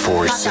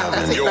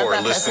 24/7.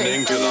 You're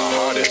listening to the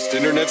hottest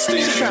internet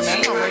station. She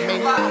coming home with me.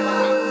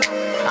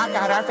 I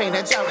got her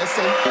feeling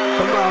jealousy.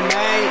 Come on,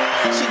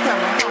 man. She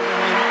coming home with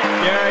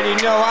me. You already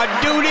know I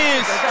do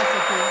this.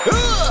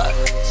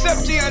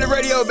 1700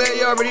 radio, man.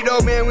 You already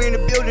know, man. We in the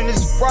building. This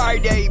is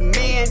Friday,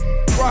 man.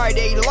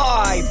 Friday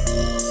live.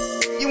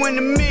 You in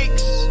the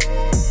mix.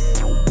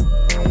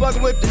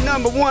 Fucking with the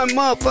 #1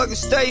 motherfucking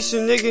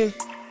station, nigga.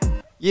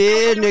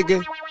 Yeah,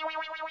 nigga.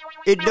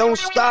 It don't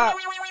stop.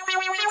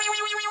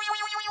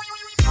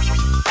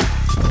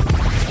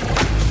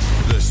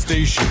 The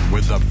station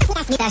with the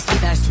best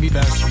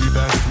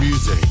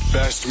music.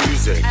 Best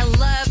music. I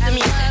love the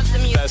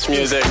music. Best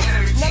music.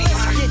 Now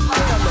let's get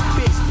down to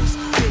business,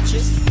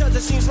 bitches. Cause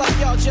it seems like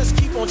y'all just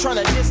keep on trying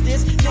to diss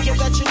this nigga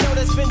that you know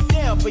that's been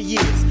down for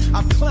years.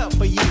 I've clowned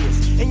for years,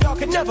 and y'all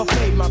can never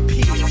fade my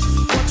peers.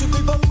 1, 2,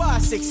 3, 4,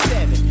 5, 6,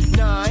 7,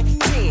 9,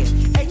 10.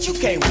 8, you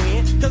can't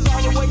win. Cause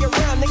all the way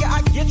around, nigga,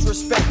 I get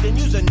respect. And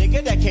you's a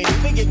nigga that can't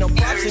even get no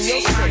props in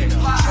your set.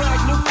 Drag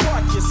new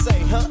park, you say,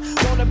 huh?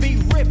 Wanna be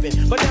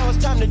ripping, but now it's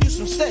time to do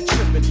some set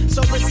tripping.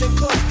 So listen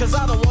close, cause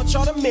I don't want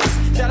y'all to miss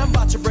that I'm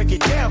about to break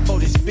it down for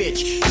this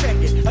bitch. Check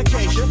it,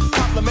 occasion,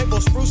 poplar,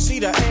 maple, spruce,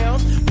 cedar,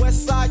 elm,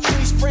 west side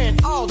tree, spraying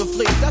all the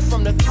fleas. That's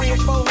from the 3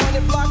 and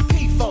 400 block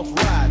P-Funk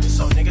ride.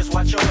 So niggas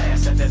watch your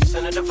ass at that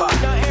center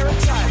divide. Now Aaron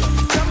Tyler,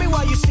 tell me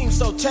why you seem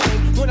so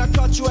tame when I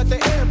caught you at the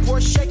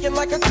airport shaking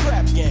like a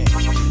crap game.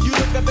 You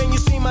look up and you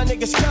see my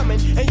niggas coming,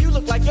 and you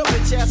look like your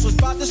bitch ass was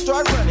about to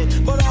start running.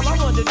 But all I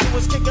wanted to do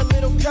was kick a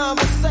little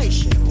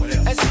conversation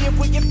and see if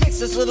we can fix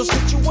this little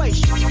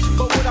situation.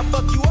 But what I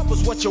fucked you up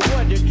was what you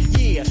wondered.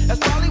 Yeah, that's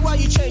probably why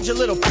you changed your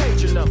little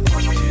pager number.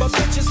 But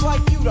bitches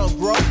like you don't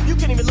grow. You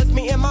can't even look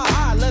me in my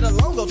eye, let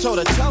alone go toe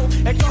to toe.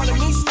 And calling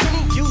me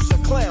skinny, you's a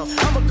clown.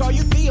 I'ma call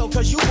you Theo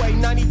cause you weigh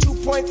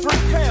 92.3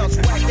 pounds.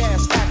 Whack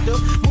ass actor,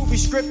 movie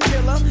script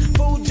killer.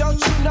 Fool, don't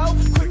you know?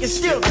 Quick and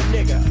steal the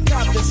nigga.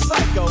 Compton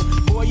psycho,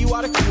 boy you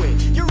oughta quit.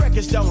 Your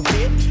records don't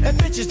hit, and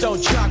bitches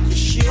don't jock your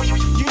shit.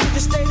 You need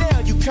to stay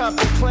down, you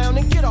Compton clown,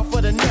 and get off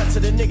of the nuts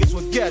of the niggas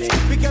with guts.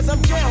 Because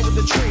I'm down with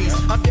the trees,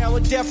 I'm down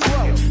with Death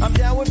Row, I'm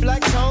down with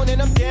Black Tone,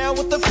 and I'm down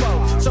with the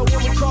foe. So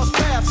when we cross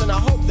paths, and I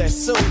hope that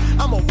soon,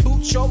 I'm gonna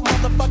boot your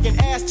motherfucking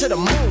ass to the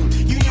moon.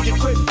 You need to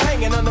quit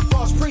banging under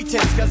false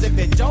pretense, cause if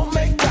it don't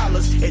make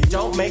dollars, it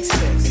don't make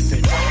sense. If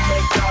it don't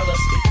make dollars,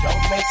 it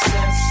don't make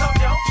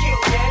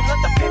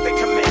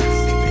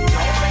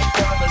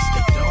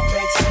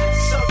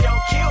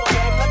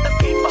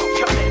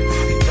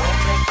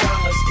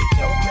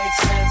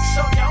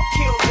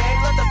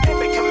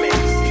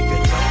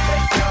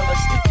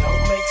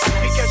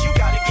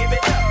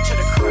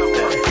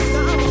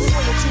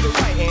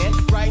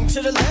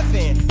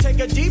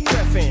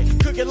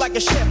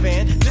chef,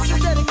 and this is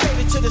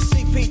dedicated to the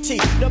CPT.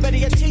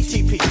 Nobody at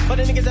TTP, but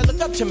the niggas that look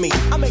up to me.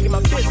 I'm making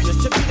my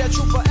business to be that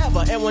true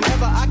forever. And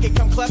whenever I can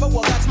come clever,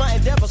 well, that's my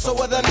endeavor. So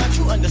whether or not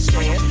you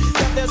understand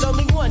that there's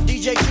only one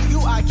DJ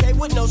QUIK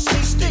with no C,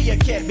 still you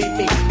can't beat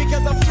me.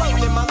 Because I'm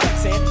floating in my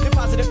legs and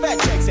depositing fat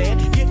checks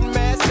and getting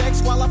mad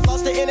sex while I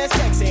floss the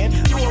NSX and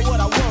doing what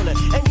I wanna.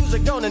 And use a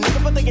gonna,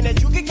 nigga, for thinking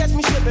that you can catch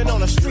me slipping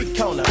on a street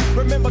corner.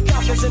 Remember,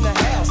 confidence in the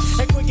house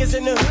and quick is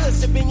in the hood.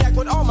 Sipping yak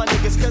with all my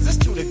niggas, cause it's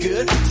too the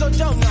good. So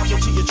don't knock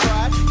it till you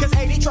try. Cause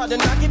 80 tried to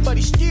knock it, but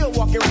he's still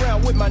walking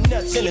around with my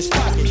nuts in his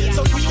pocket.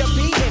 So keep the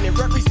beat in it,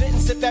 representing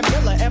Sip That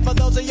Miller. And for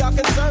those of y'all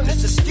concerned,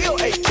 this is still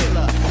a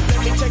killer.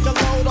 Let me take a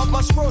load off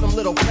my scrotum,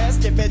 little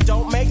pest. If it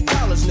don't make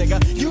dollars, nigga,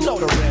 you know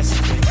the rest.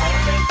 If it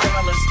don't make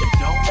dollars, it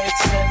don't make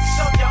sense.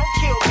 So don't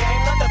kill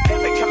game, let the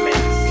pivot commence.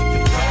 If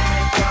it don't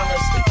make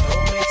dollars, it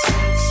don't make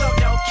sense. So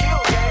don't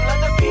kill game, let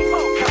the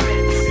people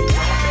commence. If it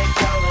don't make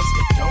dollars,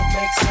 it don't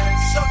make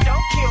sense. So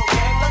don't kill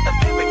game, let the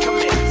pivot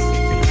commence.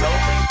 If it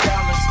don't make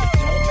dollars, it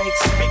don't make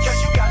sense. Because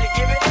you gotta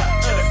give it up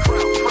to the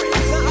crown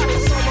prince. Now I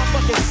done sold my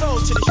fucking soul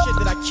to the shit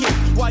that I kick.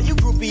 While you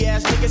groupie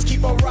ass niggas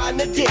keep on riding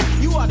the dick.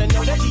 You ought to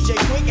know that DJ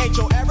Quick ain't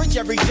your average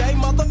everyday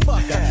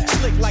motherfucker.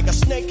 Slick like a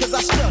snake cause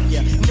I stuck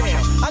ya.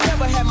 Now, I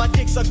never had my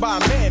dick sucked by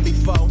a man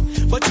before.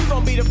 But you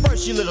gon' be the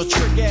first, you little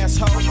trick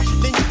asshole.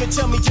 Then you can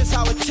tell me just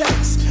how it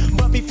tastes.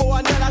 But before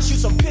I nut, I shoot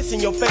some piss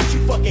in your face,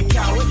 you fucking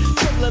coward.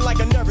 Trembling like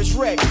a nervous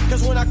wreck.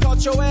 Cause when I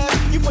caught your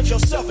ass, you put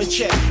yourself in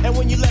check. And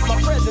when you left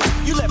my presence,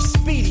 you left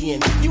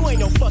speedian. You ain't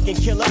no fucking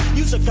killer,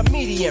 you's a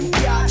comedian,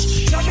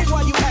 biatch. Tell me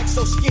why you act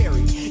so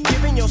scary.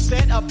 Giving your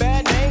set a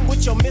bad name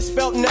with your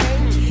misspelled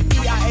name.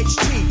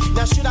 EIHT.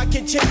 Now should I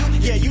continue?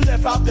 Yeah, you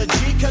left out the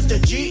G cause the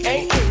G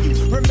ain't in you.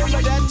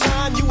 Remember that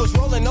time you was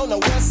rolling on the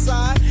west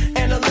side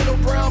and a little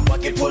brown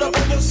bucket put up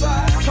on your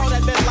side? Caught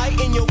at that light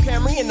in your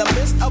Camry in the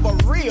midst of a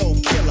real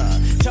killer.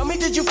 Tell me,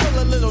 did you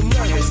feel a little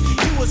nervous?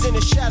 You was in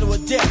the shadow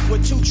of death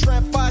with 2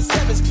 tramp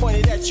 5.7s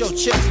pointed at your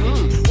chest.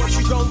 What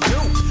you gon'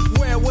 do?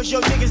 Where was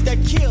your niggas that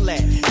kill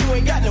at? You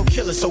ain't got no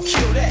killer, so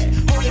kill that.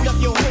 Holding up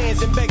your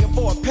hands and begging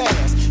for a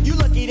pass. You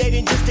lucky they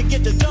didn't just to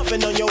get the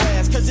dumping on your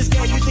ass. Cause this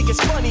game you think is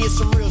funny is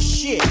some real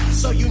shit.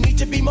 So you need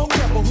to be more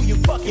careful who you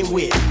fucking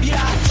with. Yeah,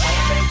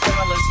 don't make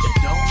dollars, it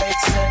don't make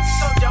sense.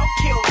 So don't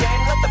kill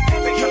game, let the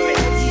pivot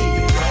commence.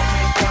 It don't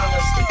make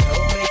dollars, it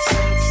don't make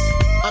sense.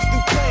 I'm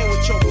through playing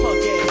with your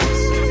punk ass.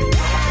 If it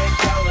don't make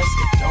dollars,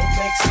 it don't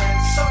make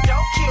sense. So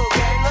don't kill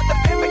game, let the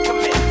pivot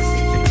commence.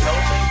 If it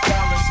don't make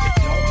dollars, it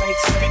don't make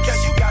sense. Because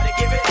you gotta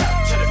give it up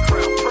to the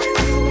crown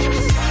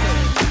prince.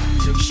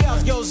 Shout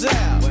goes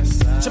out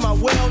to my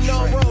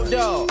well-known road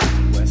dog.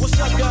 What's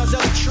up, guys?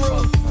 That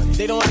true?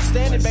 They don't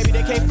understand it, baby.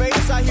 They can't fade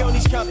us out here on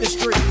these Compton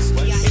streets.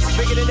 It's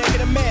bigger than they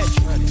can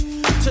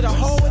imagine. To the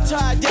whole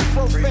entire Death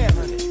Row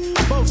family,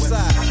 both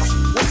sides.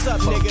 What's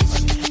up,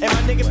 niggas? And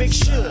my nigga Big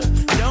Shug,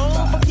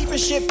 known for keeping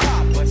shit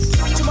poppin'.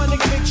 To my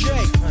nigga Big J,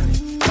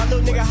 my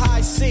little nigga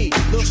High C,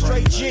 little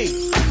Straight G,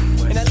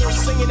 and that little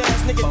singing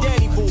ass nigga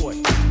Danny Boy.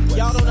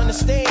 Y'all don't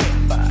understand.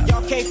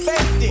 Y'all can't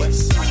fake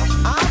this.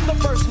 I'm the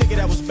first nigga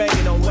that was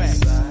banging on wax.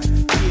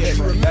 Yeah,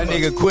 that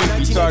nigga Quick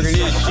be talking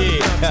his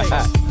shit.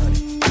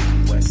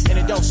 And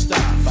it don't stop.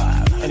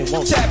 And it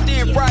won't stop. Tapped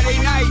in Friday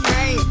night,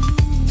 man.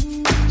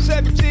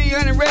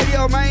 1700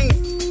 radio, man.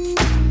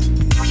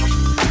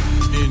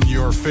 In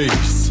your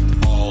face,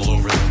 all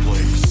over the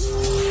place.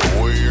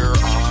 We're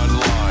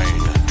online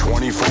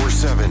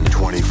 24/7,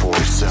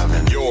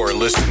 24/7. You're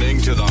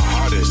listening to the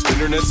hottest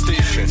internet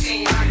station.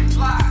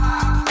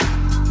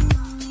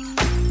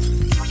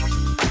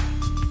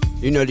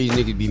 You know these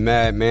niggas be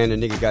mad, man. The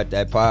nigga got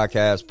that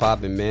podcast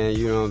popping, man.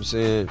 You know what I'm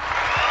saying?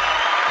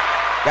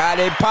 Got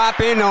it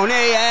popping on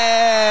their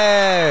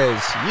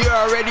ass. You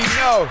already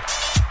know.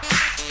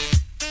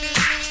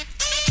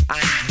 I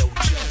ain't no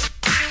joke.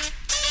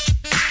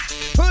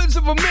 Hoods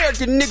of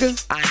America, nigga.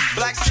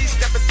 Black C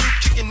stepping through,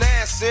 kicking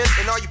ass in.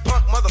 And all you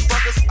punk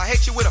motherfuckers, I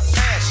hate you with a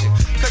passion.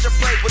 Cause you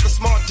play with a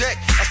small deck.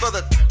 As for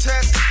the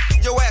test,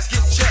 your ass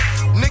get checked.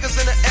 Niggas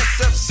in the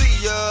SFC,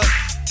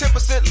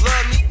 10%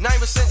 love me,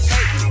 9%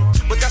 hate me.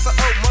 But that's an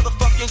old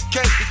motherfucking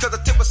cake. Because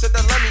the 10%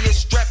 that love me is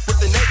strapped with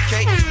an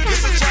AK.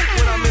 It's a jack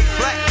when I'm in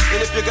black.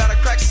 And if you got a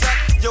crack sack,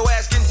 your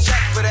ass getting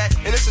jacked for that.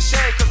 And it's a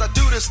shame cause I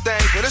do this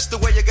thing. But it's the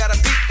way you gotta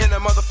beat in a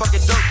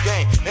motherfucking dope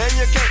game. And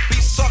you can't be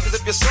soft cause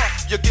if you're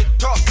soft, you get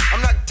tossed.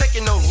 I'm not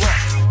taking no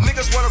loss.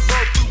 Niggas wanna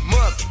roll through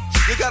mud.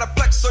 You got a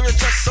flex on your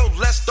chest, so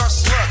let's start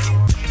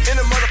slugging. In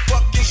the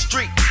motherfucking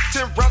street.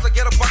 10 rounds, I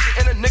get a box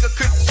and a nigga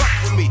couldn't fuck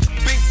with me.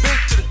 Bing, bing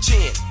to the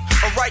chin.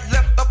 A right,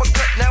 left,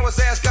 uppercut, now his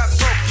ass got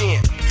broke in.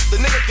 The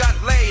nigga got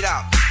laid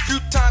out. Few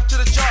times to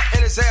the jaw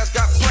and his ass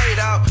got played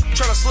out.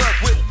 Tryna slug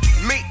with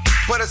me,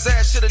 but his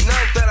ass should've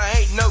known that I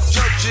ain't no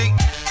joke, G.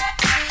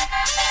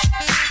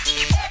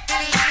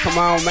 Come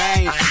on,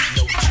 man.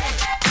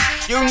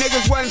 You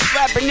niggas wasn't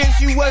slapping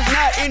this, you was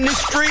not in the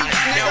streets,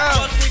 nigga.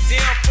 Now bust me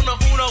down from the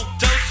Uno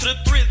dose to the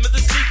threes,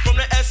 Mr. C from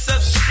the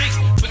SFC.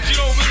 But you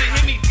don't really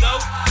hear me though.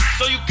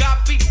 So you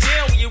got beat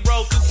down when you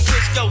roll through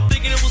Frisco,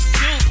 thinking it was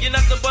cool. You're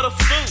nothing but a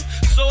fool.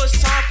 So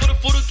it's time for the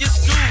fool to get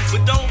schooled.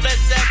 But don't let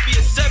that be a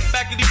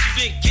Bitch, you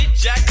didn't get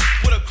jacked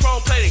with a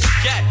chrome plated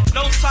gat.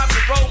 No type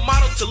of role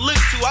model to look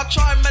to. I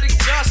tried Medic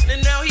Johnson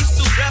and now he's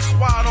through. That's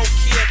why I don't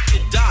care if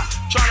you die.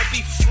 Trying to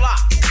be fly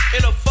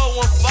in a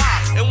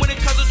 415. And when it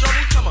comes to drum,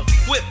 we come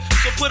equipped.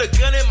 So put a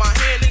gun in my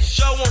hand and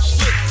show won't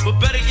slip. But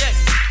better yet,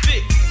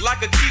 fit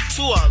like a key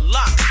to a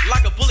lock,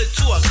 like a bullet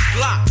to a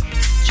Glock.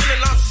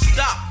 Killing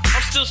non-stop. I'm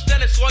still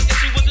standing, so I guess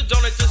you was a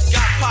donut, just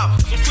got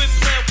popped. So quit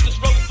playing with this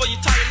rope before you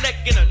tie your neck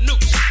in a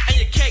noose.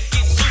 And you can't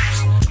get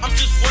loose. I'm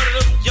just one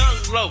of them young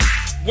lows.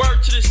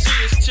 Word to the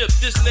serious tip,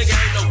 this nigga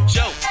ain't no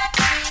joke.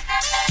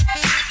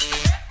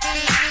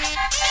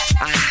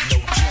 I ain't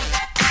no joke.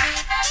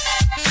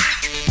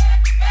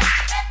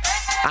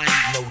 I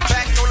ain't no joke.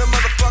 Back on the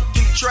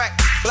motherfucking track.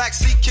 Black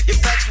seat kicking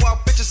facts while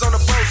bitches on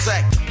the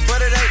Prozac. But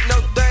it ain't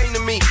no thing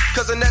to me,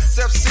 cause in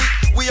SFC,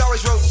 we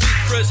always roll deep.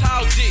 Chris,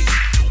 how deep?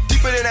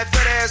 Deeper than that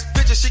fat ass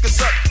bitch, she can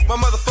suck my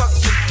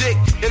motherfucking dick.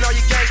 And all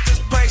you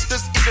gangsters,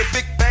 pranksters, even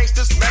big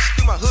bangsters, smash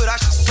through my hood, I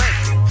should spank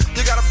it.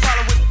 You got a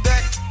problem with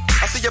that?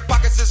 I see your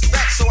pockets is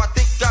fat, so I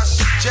think I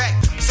should jack.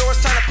 So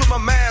it's time to put my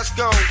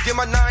mask on, get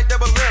my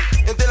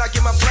 9MM, and then I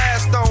get my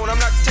blast on. I'm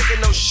not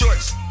taking no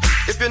shorts.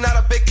 If you're not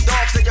a big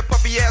dog, stay your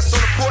puppy ass on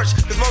the porch,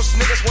 cause most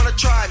niggas wanna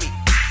try me.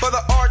 For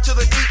the R to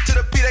the E to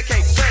the P, they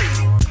can't fade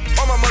me.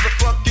 All my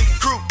motherfucking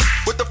crew,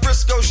 with the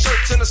Frisco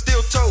shirts and the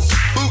steel toe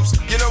boots.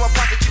 You know my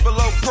pocket keep a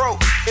low pro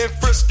in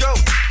Frisco,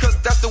 cause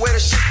that's the way the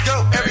shit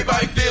go.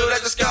 Everybody feel that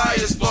the sky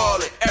is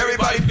falling.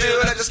 Everybody feel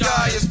that the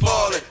sky is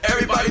falling.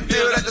 Everybody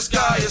feel that the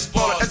sky is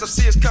falling.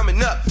 SFC is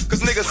coming up,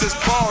 cause niggas is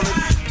falling.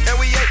 And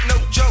we ain't no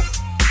joke.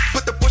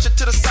 Put the pusher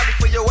to the side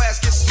before your ass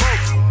gets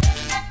smoked.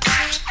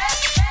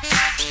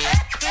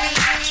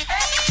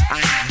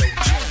 I ain't no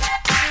joke.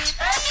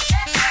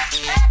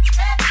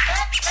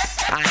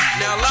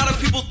 Now a lot of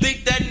people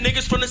think that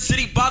niggas from the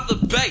city by the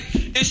bay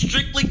is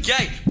strictly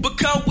gay, but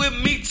come with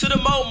me to the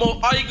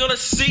Momo. All you gonna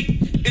see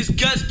is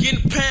guts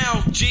getting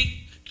pound,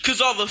 G,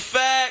 cause all the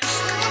facts.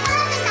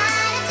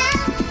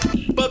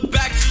 But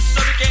back to the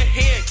subject at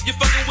hand, you're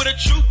fucking with a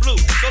true blue,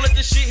 so let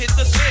this shit hit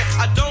the fan.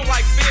 I don't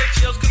like fair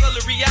chills, cause of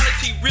the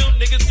reality, real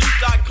niggas do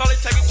die, call it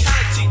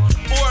technicality.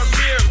 Or a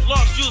mere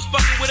loss, you was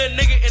fucking with a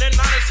nigga in a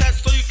Niners hat,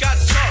 so you got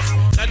tossed.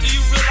 Now do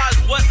you realize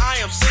what I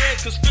am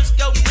saying? Cause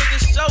Frisco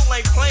niggas show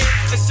ain't playing.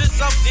 And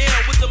since I'm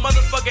down with the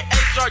motherfucking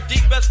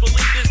HRD, best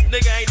believe this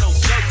nigga ain't no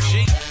joke,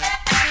 G.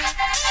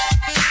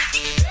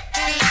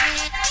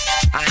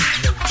 I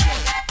ain't no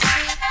joke.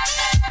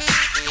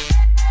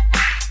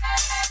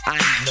 I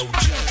ain't no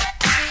joke.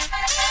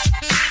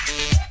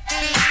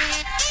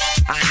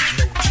 I ain't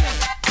no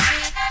joke.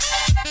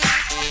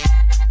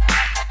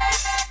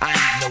 I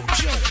ain't no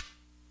joke.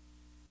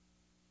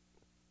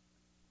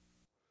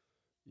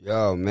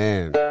 Yo,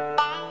 man.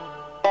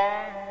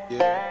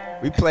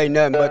 We play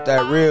nothing but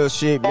that real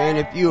shit, man.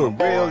 If you a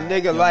real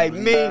nigga like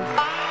me,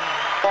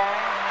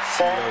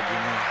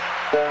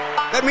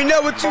 let me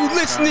know what you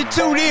listening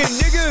to then,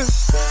 nigga.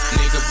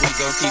 Nigga, we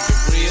gon' keep it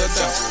real,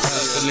 though.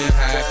 Hustling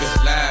high, cause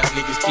live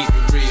niggas keep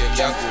it real,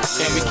 y'all.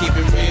 Can we keep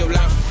it real,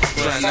 loud?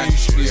 Try not to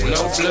squeeze no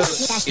blood.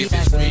 If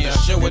it's real,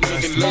 show a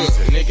nigga love.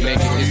 Nigga,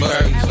 it's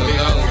burden so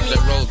long. The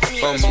road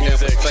before me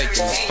never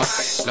faking the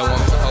spot. No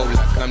one for hold, I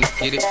come to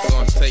get it.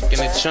 Gonna taking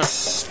a chunk.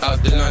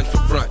 Out the lunch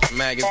for brunch.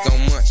 Maggots gon'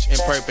 munch. In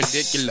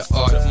perpendicular.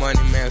 All the money,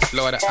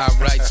 manslaughter. I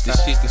write the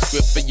shit and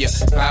script for you.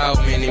 How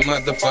many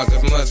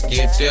motherfuckers must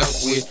get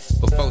dealt with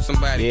before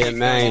somebody get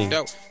man.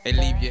 dope? They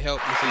leave you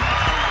helpless.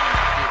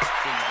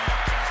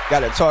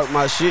 Gotta talk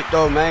my shit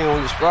though, man,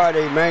 on this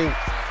Friday, man.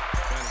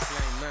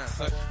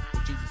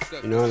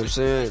 You know what I'm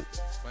saying?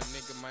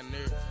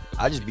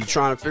 I just be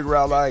trying to figure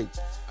out, like,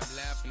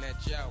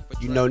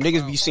 you know,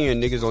 niggas be seeing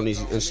niggas on these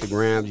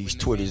Instagrams, these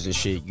Twitters and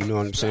shit. You know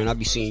what I'm saying? I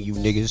be seeing you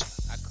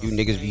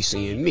niggas be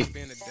seeing me.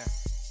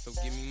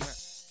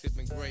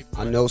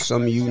 I know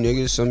some of you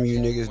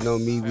niggas know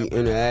me, we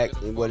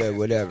interact and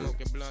whatever.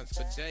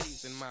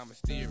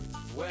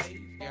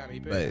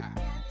 But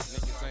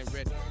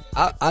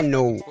I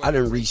know I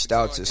done reached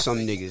out to some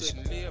niggas,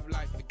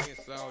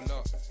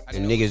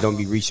 and niggas don't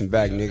be reaching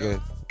back,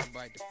 nigga.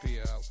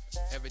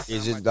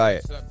 Is it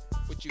like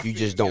you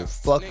just don't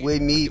fuck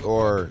with me,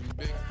 or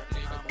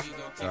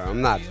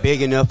I'm not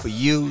big enough for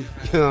you?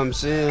 You know what I'm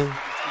saying?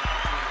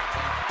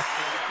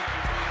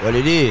 What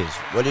it is.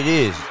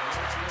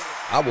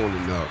 I want to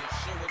know.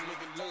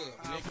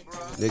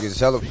 Niggas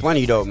hella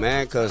funny though,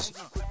 man, cause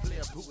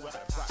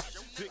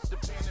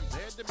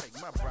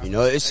you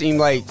know it seem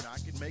like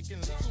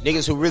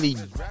niggas who really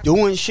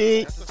doing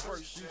shit,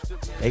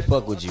 they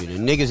fuck with you. The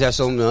niggas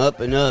that's on the up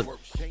and up,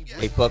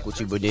 they fuck with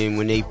you, but then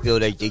when they feel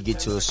like they get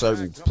to a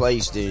certain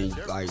place, then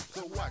like,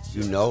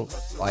 you know,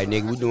 like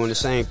nigga, we doing the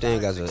same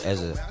thing as a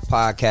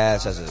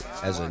podcast,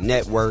 as a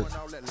network.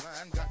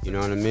 You know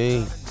what I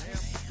mean?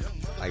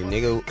 Like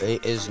nigga,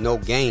 it's no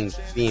games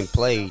being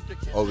played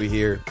over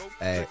here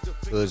at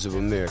Hoods of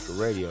America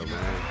Radio,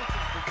 man.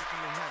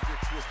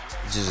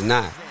 It's just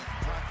not.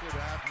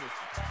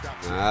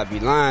 Now, I'd be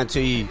lying to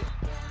you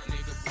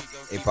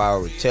if I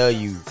would tell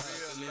you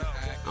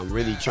I'm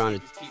really trying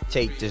to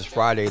take this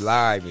Friday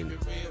live and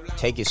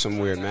take it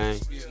somewhere, man.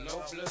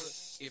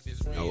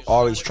 know,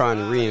 always trying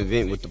to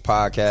reinvent with the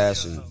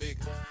podcast and,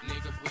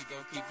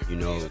 you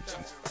know,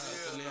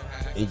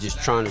 and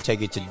just trying to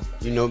take it to,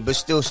 you know, but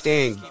still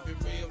staying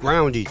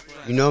grounded,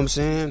 you know what I'm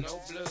saying?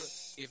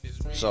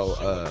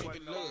 So,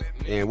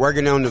 and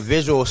working on the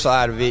visual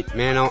side of it,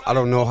 man, I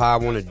don't know how I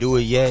want to do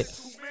it yet.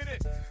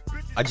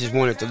 I just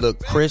want it to look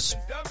crisp.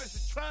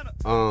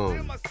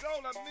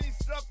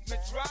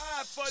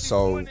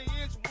 So,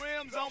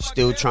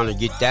 still trying to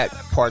get that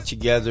part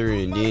together,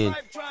 and then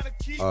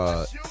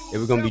if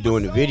we're gonna be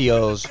doing the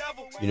videos,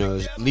 you know,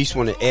 at least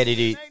want to edit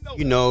it,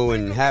 you know,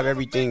 and have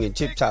everything in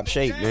tip-top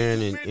shape,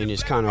 man. And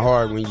it's kind of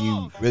hard when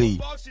you really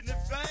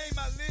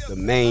the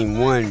main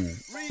one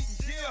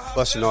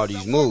busting all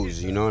these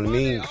moves, you know what I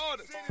mean?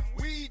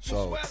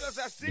 So,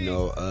 you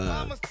know,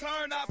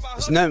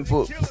 it's nothing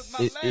for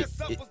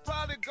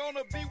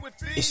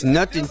it's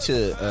nothing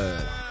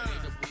to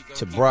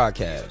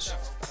broadcast,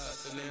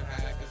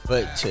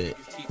 but to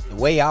the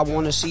way I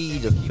want to see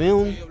the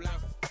film,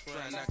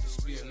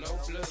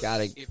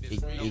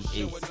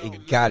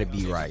 it gotta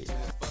be right,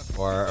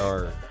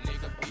 or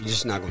you're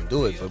just not gonna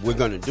do it. But we're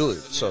gonna do it.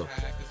 So,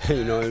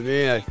 you know what I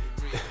mean?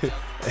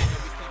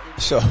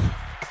 So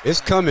it's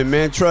coming,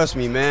 man. Trust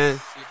me, man.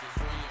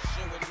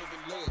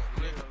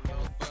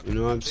 You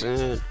know what I'm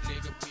saying?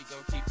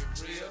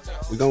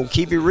 We're gonna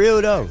keep it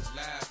real though.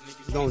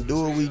 We're gonna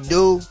do what we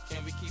do.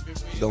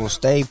 We're gonna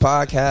stay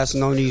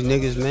podcasting on these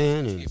niggas,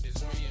 man, and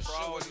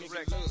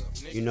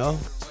you know,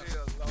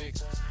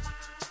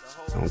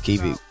 gonna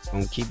keep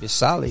it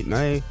solid,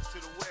 man.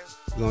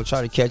 We're gonna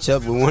try to catch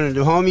up with one of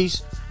the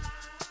homies.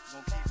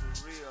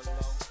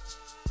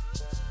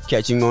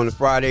 Catch him on the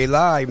Friday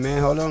Live,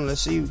 man. Hold on,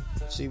 let's see if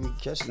we can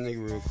catch the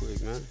nigga real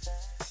quick, man.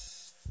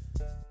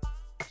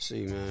 Let's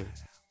see, man.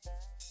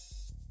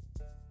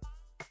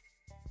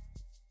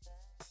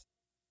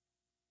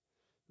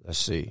 Let's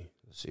see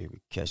if we can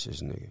catch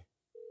this nigga.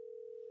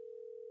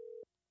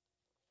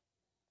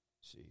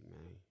 Let's see,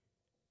 man.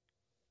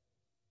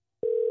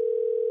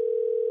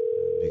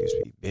 Niggas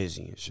be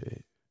busy and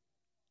shit.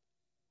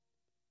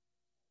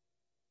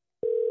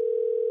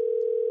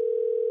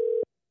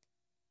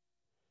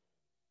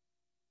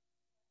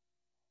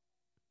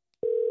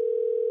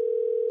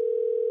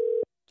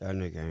 That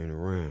nigga ain't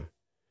around.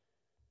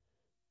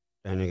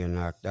 That nigga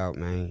knocked out,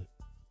 man.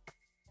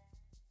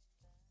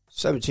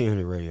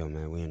 1700 Radio,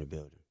 man. We in the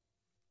building.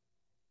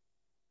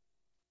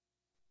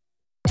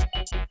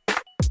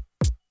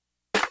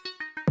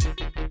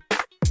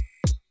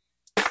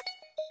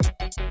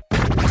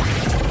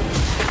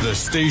 The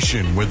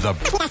station with the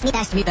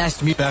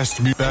best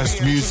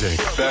music.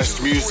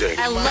 Best music.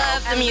 I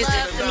love the music.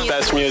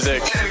 Best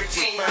music.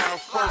 Smile,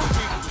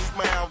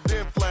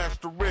 then flash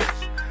the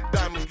wrist.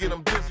 Diamonds get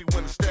them dizzy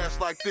when it's stashed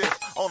like this.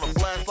 On a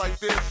blast like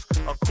this,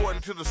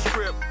 according to the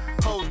script,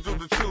 hoes do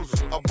the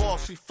choosers. A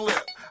bossy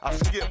flip. I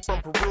skipped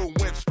from Peru,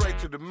 went straight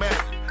to the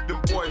magic.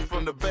 Them boys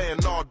from the Bay,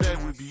 and all day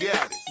we be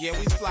at it. Yeah,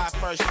 we fly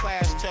first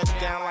class,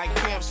 touchdown like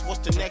pimps. What's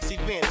the next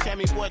event? Tell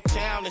me what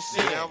town it's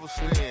in.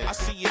 I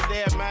see you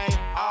there, man.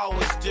 I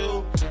always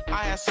do.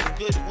 I have some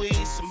good weed,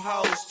 some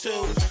hoes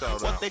too.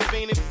 What they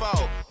fiending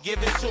for?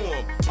 Give it to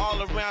them.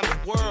 All around the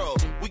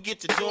world, we get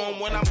to do them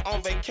when I'm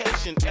on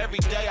vacation. Every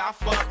day I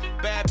fuck.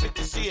 Bad bitch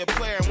to see a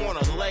player and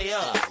wanna lay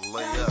up.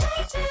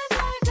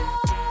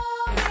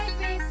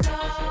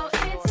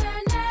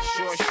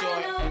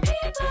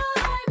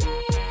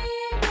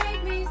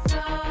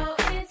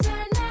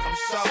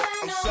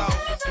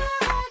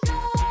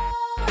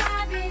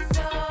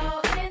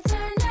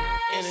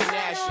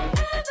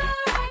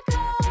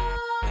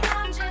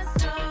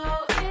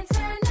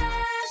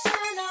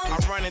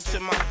 To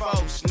my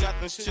folks,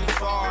 nothing's too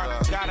far.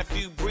 Got a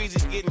few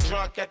breezes getting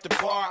drunk at the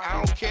bar. I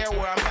don't care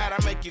where I'm at, I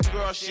make your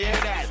girl share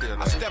that.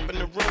 I step in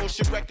the room,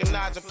 she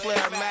recognize a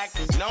player Mac.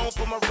 Known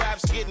for my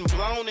raps getting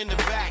blown in the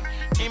back.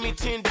 Give me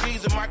 10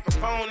 G's, a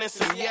microphone, and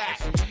some yak.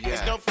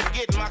 And don't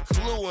forget my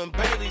Clue and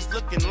Bailey's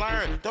look and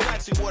learn. Don't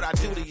ask me what I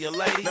do to you,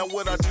 lady. Now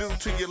what I do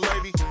to you,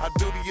 lady, I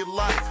do to your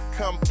life.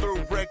 Come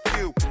through, wreck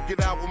you,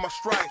 get out with my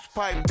stripes.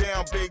 Pipe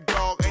down, big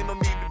dog, ain't no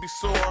need to be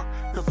sore.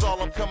 Cause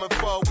all I'm coming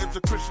for is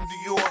a Christian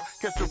Dior.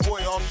 Catch a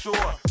boy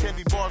offshore,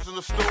 candy bars in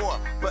the store.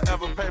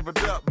 Forever papered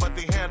up, but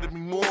they handed me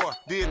more.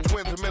 Did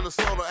twins in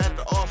Minnesota at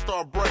the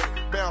All-Star break.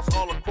 Bounce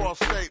all across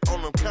state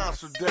on them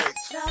concert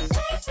dates. The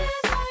places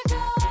I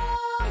go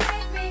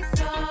make me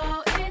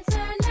so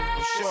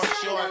international.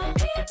 Short.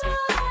 People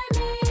I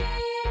meet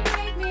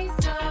make me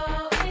so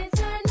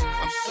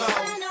international.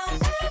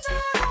 Wherever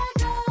I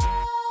go,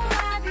 I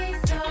be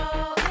so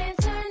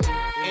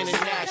international.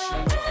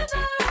 International.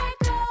 Wherever I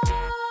go,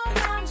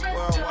 I'm just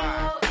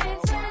worldwide. so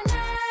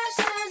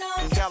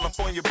international.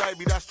 California,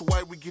 baby, that's the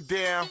way we get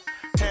down.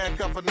 Handcuffs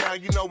Cuff now,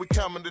 you know we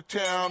coming to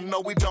town. No,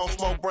 we don't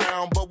smoke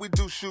brown, but we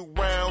do shoot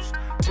rounds.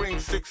 Green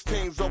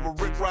 16s over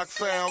Rick Rock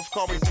sounds.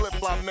 Call me flip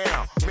flop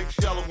now.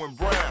 Mix yellow and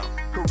brown.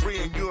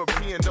 Korean,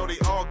 European, know they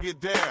all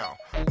get down.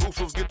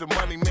 Usos get the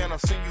money, man. I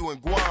see you in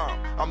Guam.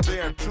 I'm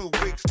there in 2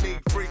 weeks. Need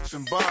freaks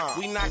and bombs.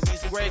 We knocked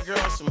these gray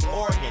girls from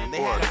Oregon.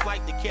 They had a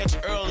flight to catch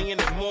early in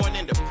the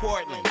morning to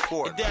Portland.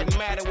 It doesn't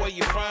matter where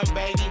you from,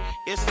 baby.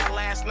 It's our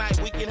last night.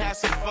 We can have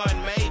some fun,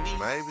 maybe.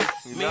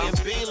 Me and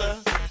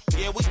Bila.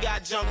 Yeah, we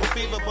got jungle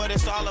fever, but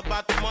it's all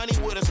about the money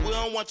with us. We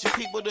don't want you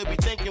people to be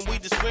thinking we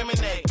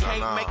discriminate.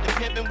 Can't make the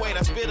pimpin' wait.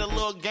 I spit a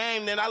little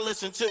game, then I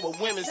listen to what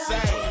women say.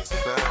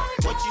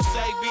 What you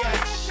say,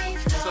 bitch?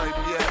 Say,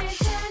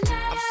 bitch.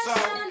 I'm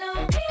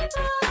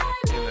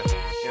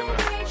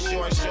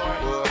so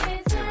short.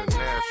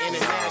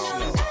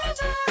 International.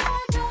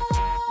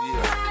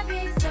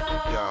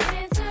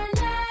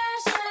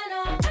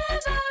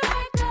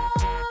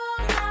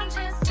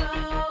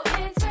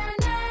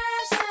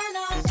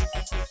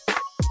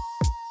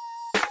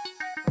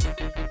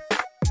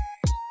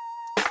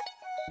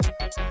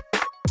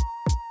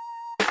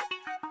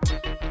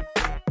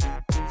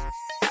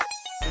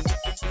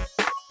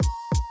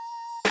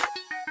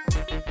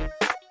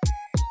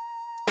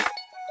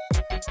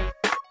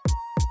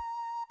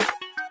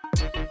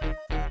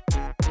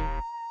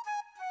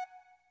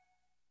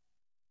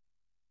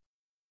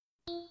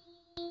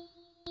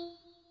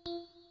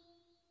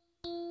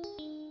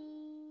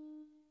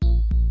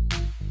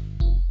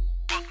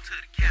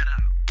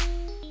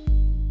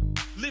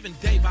 Living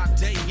day by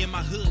day in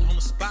my hood on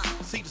the spot.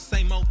 See the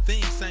same old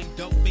thing, same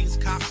dope fiends,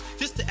 cops.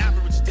 Just the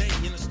average day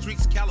in the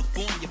streets,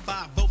 California.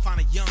 5-0, find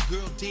a young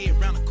girl dead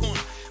around the corner.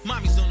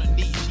 Mommy's on her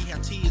knees, she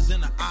had tears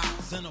in her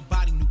eyes, and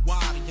nobody knew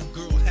why the young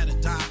girl had to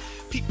die.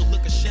 People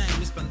look ashamed,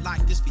 it's been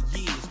like this for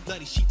years.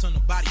 Bloody sheets on the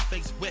body,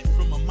 face wet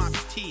from her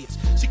mommy's tears.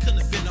 She couldn't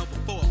have been over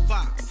 4 or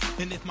 5.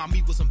 And if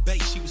mommy wasn't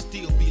bait, she would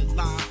still be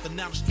alive. But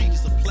now the street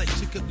is a place,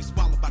 she could be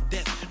swallowed by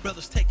death.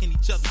 Brothers taking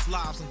each other's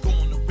lives and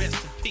going to rest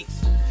in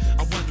peace.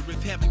 I wonder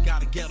if heaven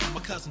got together.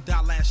 My cousin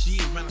died last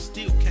year and I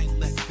still can't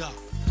let go.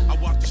 I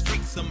walk the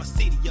streets of my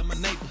city, of my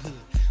neighborhood,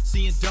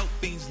 seeing dope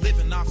fiends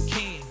living off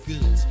canned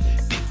goods.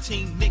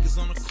 15 niggas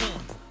on the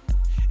corner,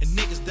 and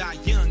niggas die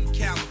young in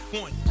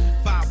California.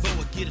 5-0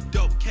 or get a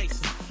dope case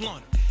and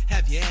flaunt it.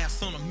 Have your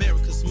ass on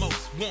America's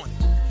Most Wanted.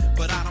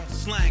 But I don't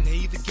slang or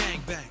either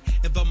gangbang.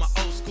 And though my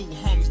old school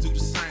homies do the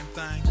same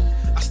thing,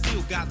 I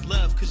still got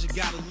love cause you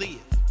gotta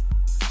live,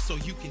 so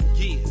you can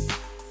give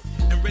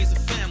and raise a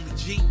family,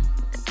 G.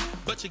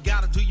 But you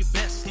gotta do your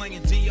best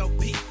slinging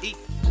D-O-P-E.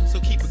 So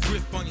keep a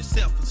grip on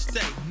yourself and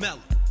stay mellow.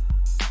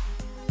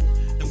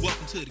 And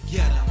welcome to the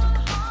ghetto.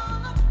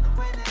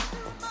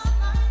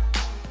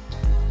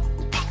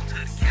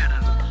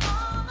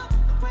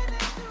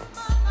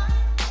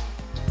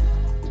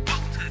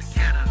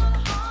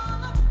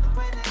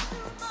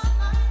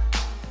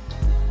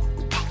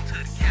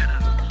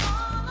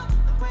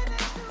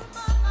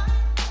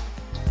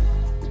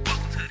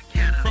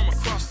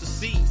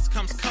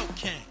 Comes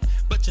cocaine,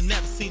 but you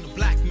never seen a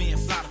black man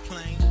fly the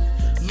plane.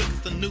 Look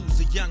at the news,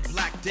 a young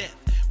black death.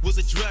 Was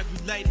it drug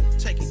related?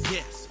 Take a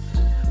guess.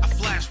 I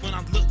flash when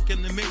I look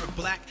in the mirror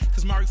black,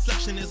 cause my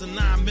reflection is a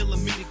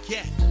 9mm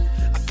gat.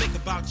 I think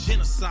about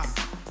genocide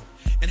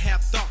and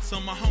have thoughts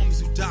on my homies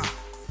who died.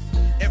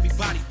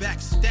 Everybody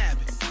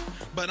backstabbing,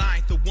 but I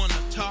ain't the one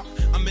to talk,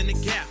 I'm in the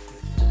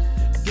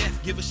gaffing.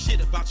 Death give a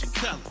shit about your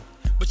color,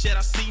 but yet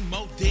I see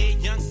more dead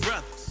young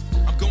brothers.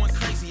 I'm going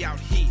crazy out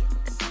here,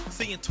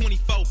 seeing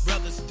 24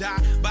 brothers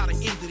die by the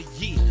end of the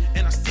year.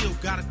 And I still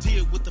gotta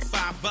deal with the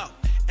 5-0.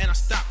 And I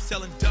stopped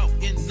selling dope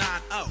in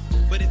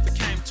 9-0. But if it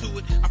came to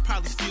it, I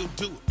probably still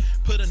do it.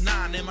 Put a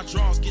 9 in my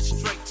drawers, get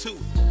straight to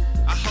it.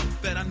 I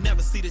hope that I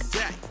never see the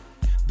day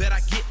that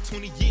I get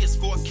 20 years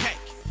for a cake.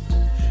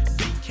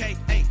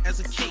 BK8 as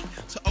a key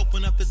to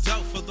open up the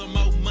door for the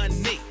more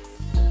money.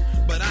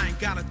 But I ain't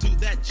gotta do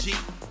that, G.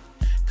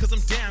 Cause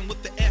I'm down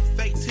with the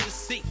F-A to the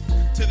C,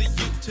 to the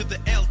U, to the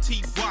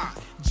L-T-Y,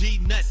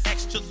 G-Nut,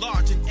 extra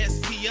large, and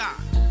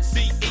S-P-I,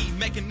 C-E,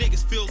 making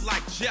niggas feel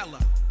like Jello.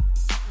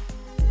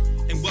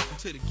 And welcome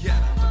to the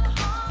ghetto.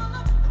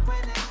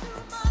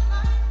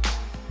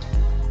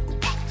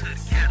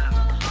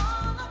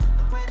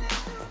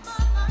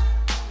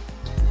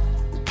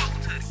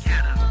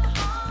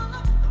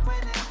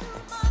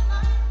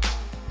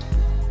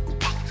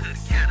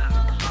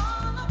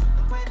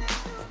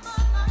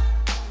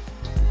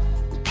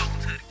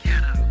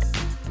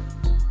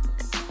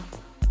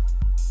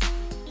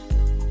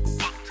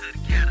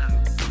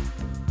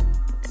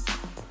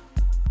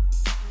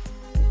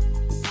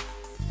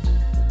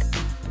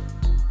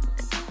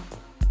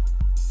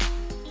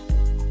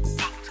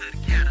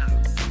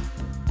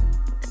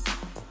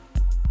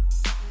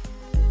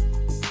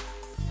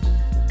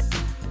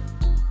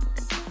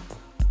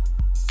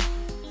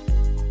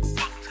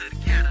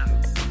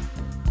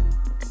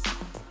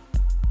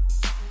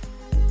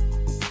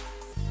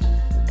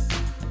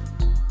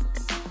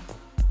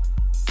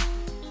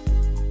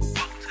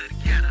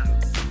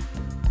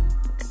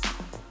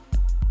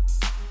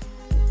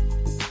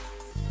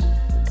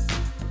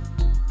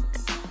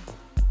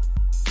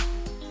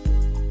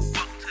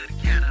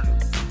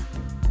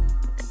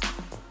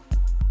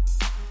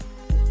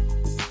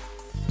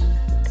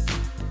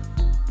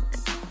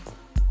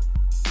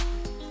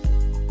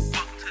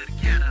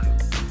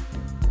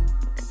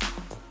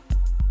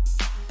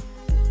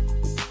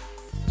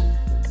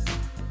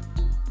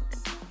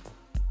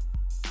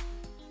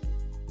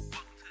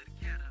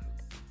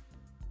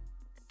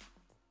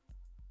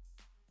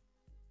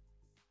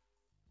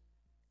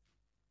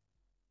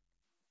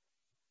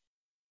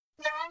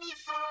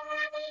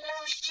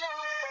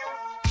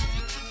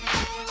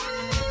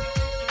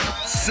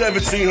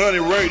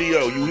 1700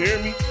 radio, you hear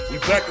me? We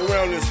back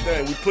around this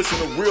thing. We pushing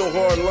a real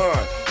hard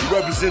line. We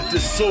represent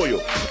this soil.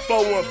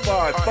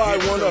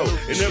 415-510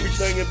 and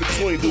everything in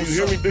between. Do you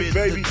hear me, big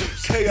baby?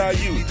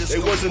 KIU. They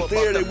wasn't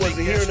there, they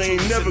wasn't here, and they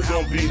ain't never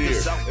gonna be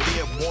there.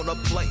 Wanna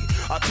play?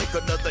 I take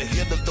another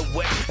hit of the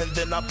wet and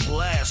then I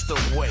blast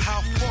away.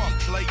 How far,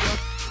 player?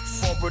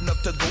 Far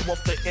enough to go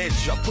off the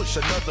edge. I push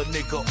another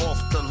nigga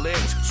off the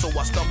ledge, so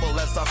I stumble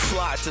as I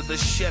slide to the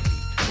Chevy.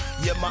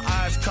 Yeah, my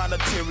eyes kinda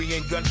teary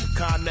and gun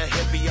kinda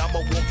heavy. I'm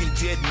a walking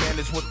dead man,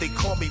 is what they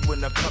call me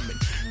when I'm coming.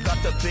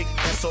 Got the big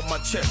S on my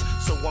chest,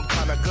 so I'm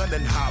kinda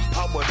gunning high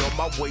powered on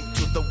my way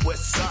to the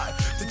west side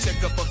to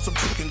check up on some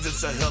chickens.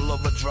 It's a hell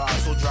of a drive,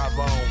 so drive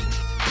on.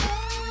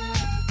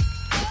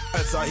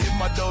 As I hit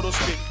my dodo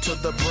stick to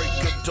the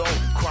break of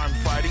dawn. Crime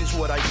fighting's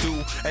what I do,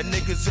 and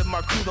niggas in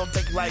my crew don't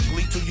take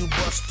lightly to you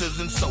busters,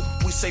 and so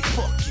we say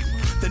fuck you,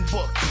 then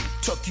buck you,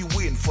 tuck you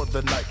in for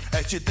the night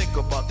as you think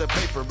about the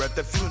paper at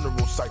the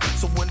funeral site.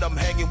 So when I'm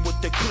hanging with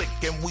the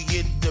clique and we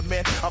in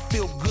demand, I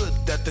feel good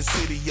that the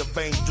city of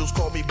angels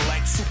call me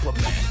Black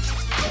Superman.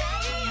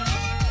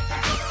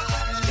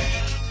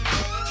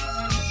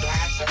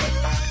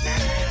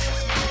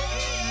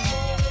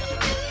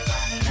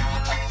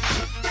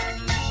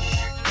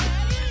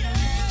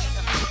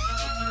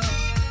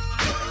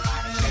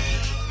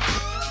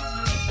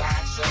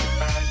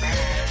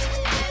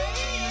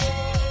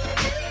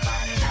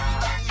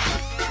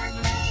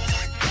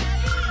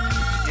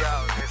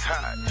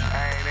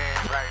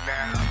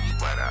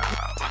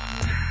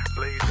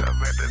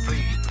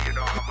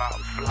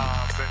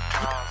 Flossing,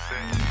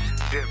 tossing,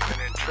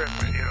 dipping and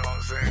tripping, you know what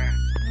I'm saying?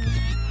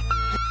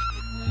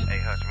 Hey,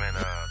 Hush, man,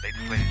 they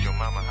just raided your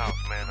mama house,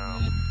 man.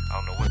 I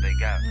don't know what they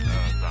got.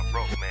 I'm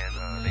broke,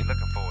 man. They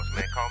looking for us,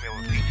 man. Call me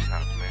over Peach's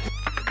house, man.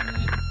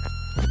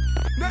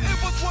 Now it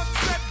was once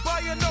said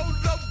by an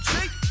old OG.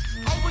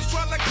 Always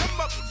trying to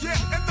come up,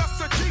 yeah, and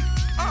that's a G.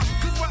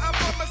 Cause where I'm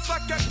from, it's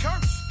like a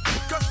curse.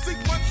 Cause see,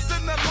 once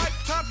in a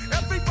lifetime,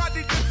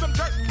 everybody did some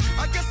dirt.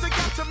 I guess it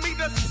got to me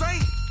the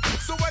same.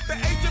 So at the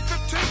age of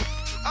 15,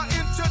 I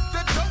entered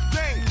the dope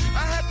game.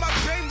 I had my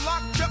game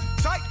locked up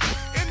tight.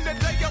 In the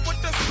day I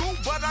went to school,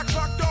 but I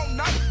clocked all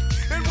night.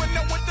 And when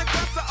I went to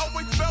class, I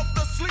always fell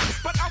asleep.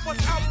 But I was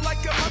out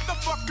like a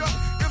motherfucker.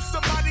 If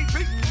somebody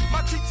beat,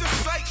 my teacher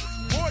say,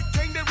 boy,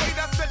 can't they wait?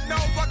 I said, no,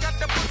 I got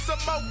to put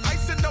some more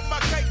icing on my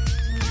cake.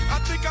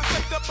 I think I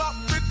saved about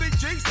 50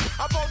 G's.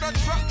 I bought a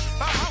truck,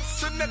 a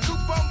house, and a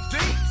coupe on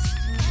D's.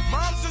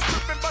 Mom's is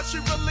tripping, but she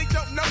really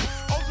don't know.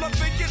 All I'm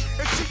thinking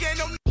if she ain't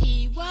on.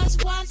 Was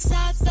once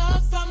I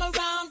thought from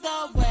around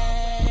the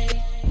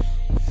way.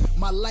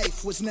 My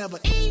life was never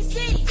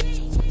easy.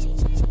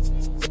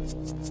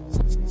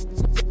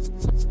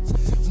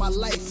 My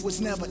life was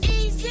never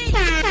easy.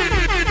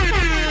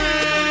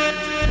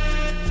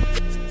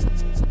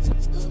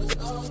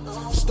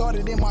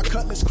 Started in my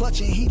cutlass,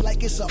 clutching heat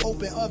like it's an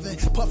open oven.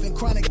 Puffing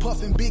chronic,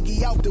 puffing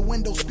Biggie out the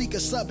window, speaker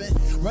subbing.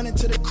 Running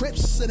to the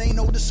Crips, it ain't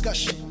no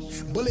discussion.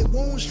 Bullet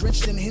wounds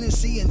drenched in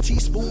Hennessy and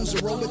teaspoons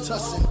of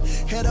Robitussin.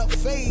 Head up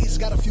phase,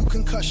 got a few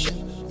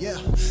concussion. Yeah,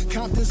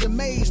 Compton's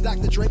amazed,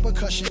 Dr. Dre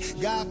percussion.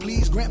 God,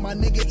 please grant my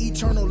nigga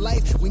eternal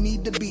life. We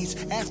need the beats.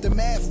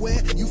 Aftermath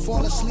where you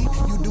fall asleep,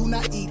 you do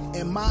not eat.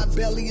 And my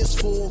belly is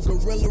full.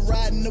 Gorilla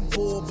riding the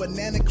bull.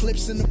 Banana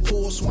clips in the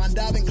pool. Swan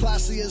diving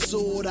classy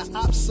azul. The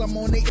ops, I'm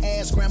on they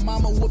ass.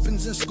 Grandmama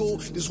whoopings in school.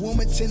 This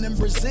Wilmington in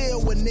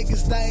Brazil where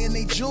niggas dying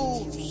they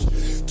jewels.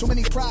 Too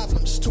many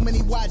problems, too many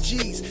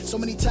YGs. So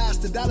many ties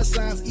to dollar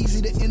signs,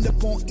 easy to end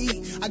up on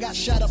E. I got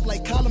shot up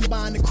like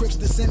Columbine. The Crips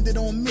descended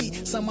on me.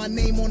 Saw my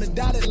name on the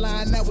dotted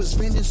line, that was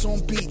vengeance on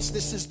beats.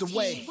 This is the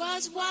way. He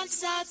was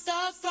once I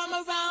thought from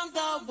around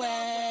the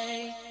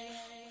way.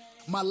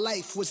 My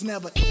life was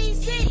never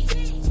easy.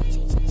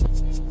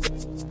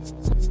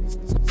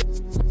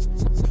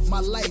 My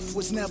life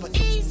was never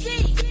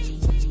easy.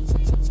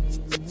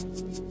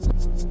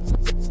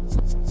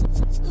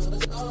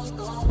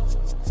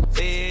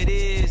 There it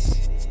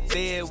is,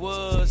 there it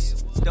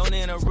was. Don't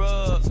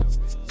interrupt,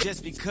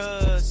 just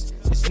because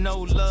it's no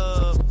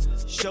love.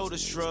 Shoulder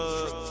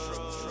shrug.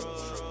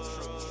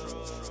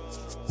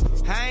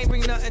 I ain't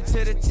bring nothing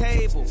to the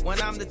table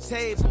when I'm the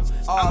table.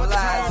 I'ma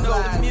turn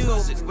up the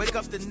music, wake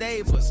up the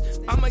neighbors.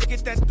 I'ma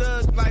get that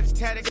thug life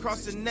tatted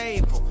across the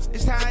navel.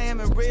 It's how I am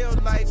in real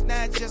life,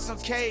 not just on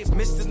cable.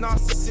 Mr.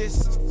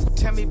 Narcissist,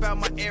 tell me about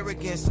my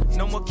arrogance.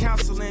 No more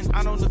counseling,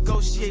 I don't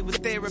negotiate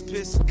with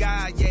therapists.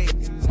 God, yeah,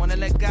 wanna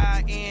let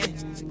God in.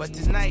 But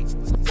tonight,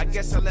 I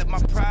guess I let my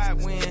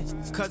pride win.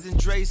 Cousin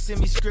Dre send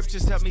me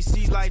scriptures, help me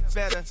see life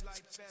better.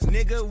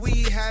 Nigga,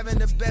 we having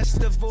the best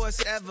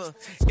divorce ever.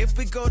 If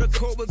we go to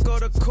court, we'll go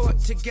to court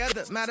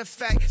together. Matter of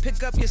fact,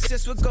 pick up your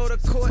sis, we'll go to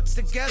courts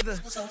together.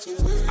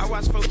 I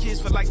watch 4 kids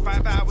for like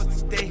 5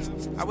 hours a day.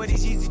 I wear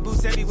these Yeezy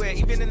boots everywhere,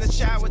 even in the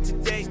shower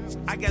today.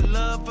 I got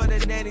love for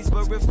the nannies,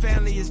 but real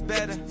family is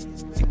better.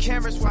 The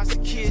cameras watch the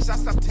kids, I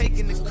stopped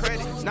taking the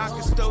credit. Not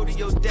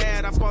custodial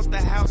dad, I bought the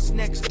house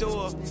next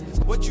door.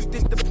 What you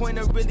think the point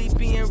of really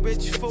being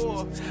rich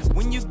for?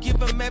 When you give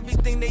them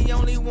everything, they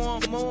only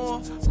want more.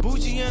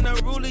 Bougie and a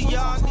ruler,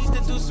 y'all need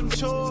to do some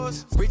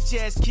chores. Rich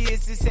ass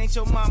kids, this ain't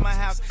your mama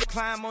house.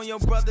 Climb on your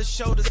brother's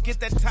shoulders, get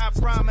that top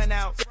ramen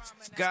out.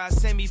 God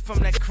sent me from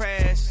that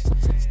crash,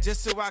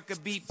 just so I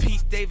could beat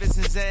Pete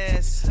Davidson's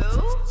ass.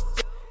 Who?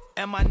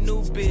 And my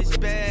new bitch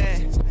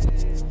bad.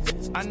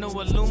 I know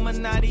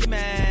Illuminati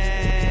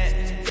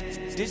mad.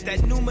 This that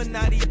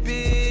Numinati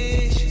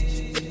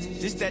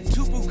bitch. This that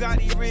two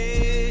Bugatti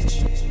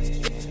rich.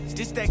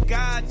 This that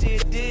God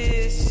did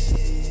this.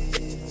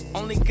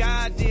 Only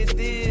God did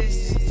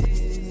this.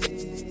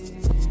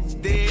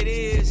 There it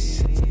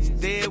is.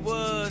 There it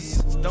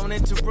was. Don't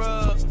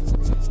interrupt.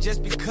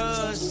 Just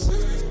because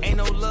ain't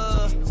no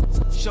love.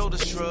 Shoulder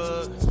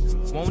shrug.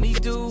 Won't he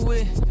do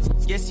it?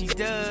 Yes, he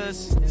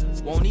does.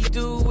 Won't he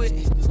do it?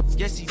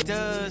 Yes, he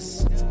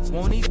does.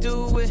 Won't he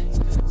do it?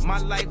 My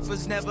life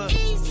was never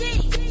easy.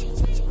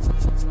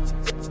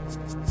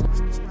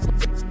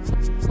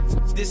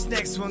 This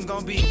next one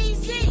gonna be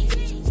easy.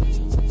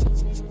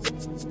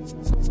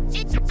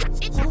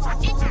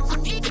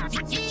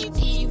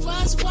 He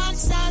was one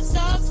size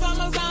up from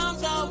around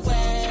the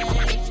way.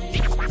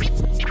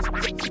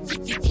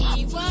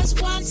 He was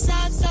one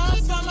size up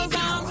from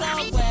around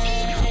the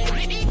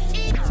way.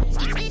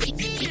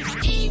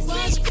 He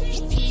was one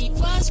size up from around the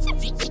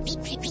way.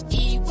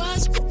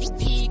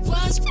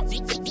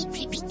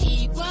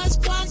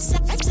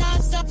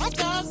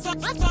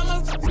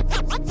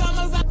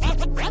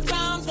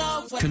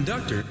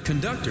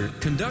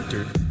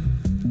 Conductor.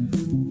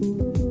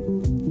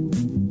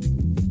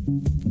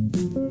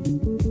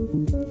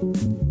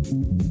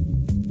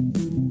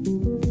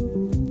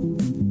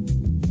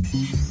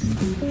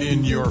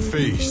 In your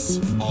face,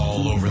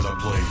 all over the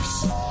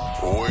place.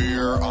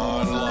 We're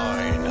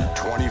online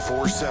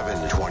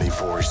 24/7.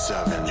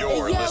 24/7.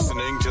 You're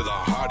listening to the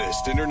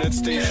hottest internet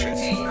station.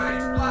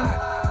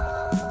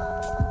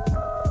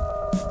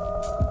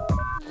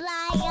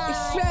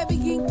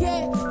 Extravagant,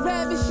 get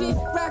ravishing,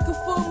 rockin'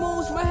 full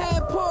moves. My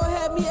head paw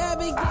had me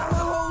arrogant. My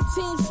whole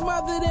team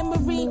smothered in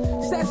marine.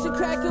 Stash the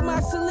crack in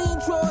my Celine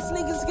drawers.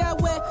 Niggas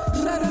got wet.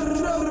 Shut up,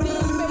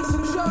 Jodine.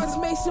 Mason charts,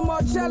 Mason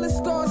Margiela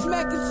stars.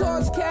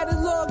 Macintosh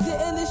catalog, the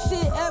illest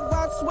shit ever.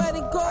 I swear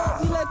to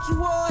God, we let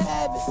you all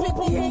have it.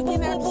 50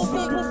 hanging out the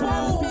stick.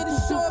 Bit of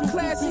short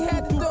classic.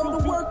 Had to throw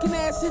the working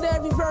ass at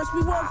every verse.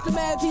 We worked the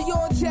magic.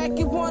 Your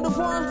jacket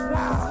 1-to-1.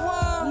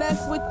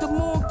 Left with the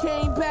moon,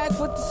 came back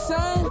with the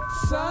sun.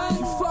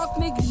 You fuck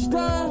niggas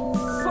done.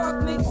 Fuck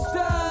niggas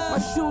done. My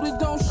shooter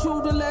don't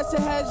shoot unless it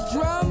has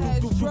drum.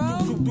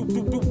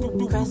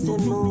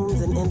 Crescent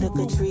moons and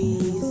indica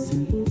trees.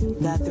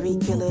 Got 3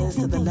 killers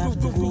to the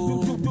left of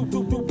me.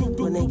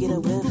 When they get a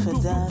whiff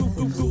of death,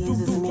 it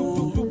pleases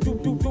me.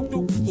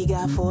 He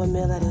got 4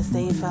 mil at his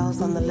safe house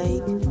on the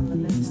lake.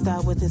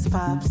 Start with his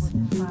pops,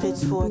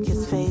 pitchfork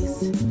his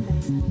face.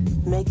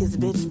 Make his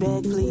bitch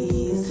beg,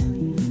 please.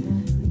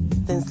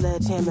 Then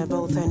sledgehammer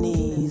both her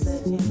knees.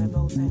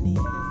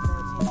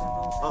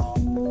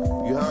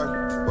 You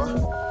heard?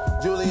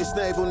 What? Julian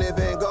Snable near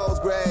Van Gogh's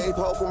grave.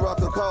 Hope and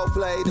Rucker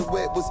Coldplay. The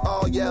whip was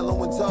all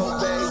yellow and toe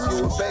beige.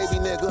 You a baby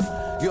nigga.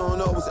 You don't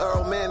know it's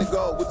Earl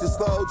Manigault with the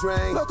slow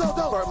drain. Burt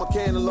my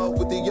cantaloupe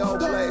with the yo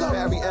play.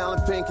 Barry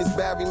Allen Pink is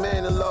Barry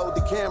Manilow.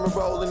 The camera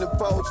rolling the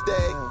poach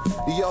day.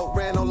 The yoke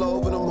ran all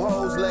over them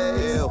hoes'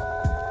 legs. Ew.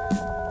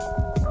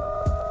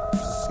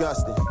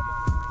 Disgusting.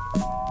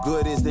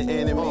 Good is the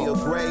enemy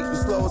of great. The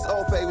slowest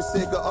Ofe was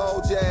sick of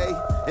OJ.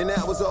 And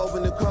that was over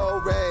the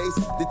cold rays.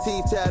 The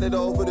teeth tatted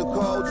over the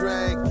cold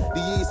drink. The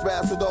yeast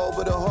wrestled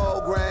over the whole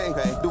grain.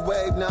 The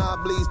wave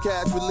knob bleeds,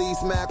 catch release,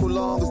 mackerel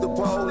long as the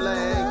pole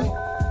length.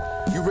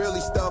 You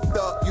really stuffed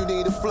up, you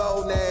need a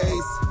flow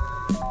naze.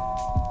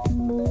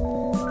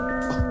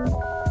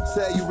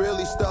 Say you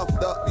really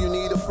stuffed up, you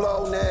need a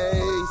flow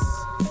naze.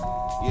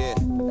 Yeah.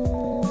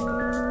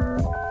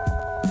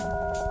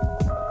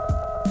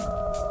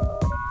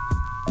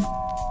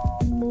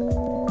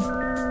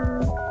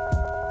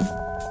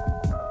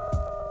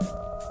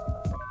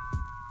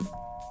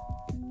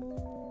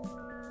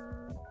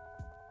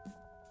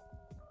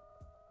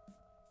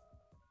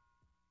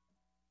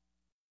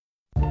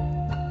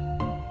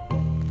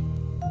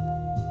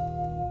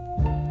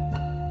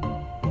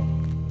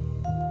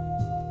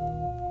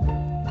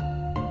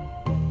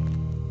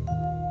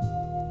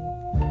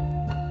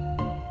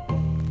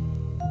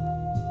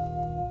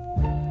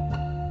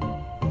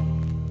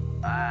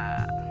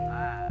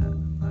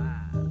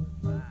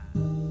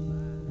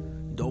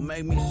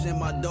 Make me send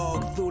my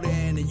dog through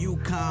there in the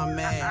Yukon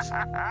mask.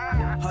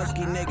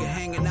 Husky nigga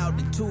hanging out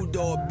the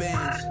 2-door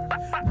Benz.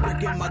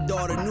 Bricking my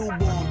daughter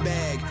newborn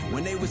bag.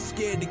 When they was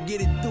scared to get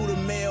it through the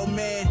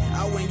mailman,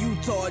 I went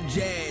Utah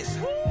Jazz.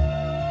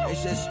 They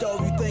said,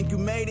 Stove, you think you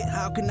made it?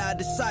 How can I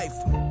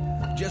decipher?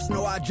 Just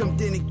know I jumped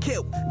in and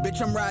killed.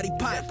 Bitch, I'm Roddy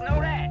Piper. Just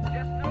know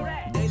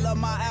that. They love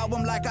my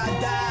album like I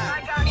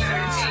died. I'm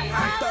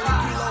 30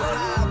 kilos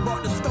high, I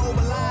brought the stove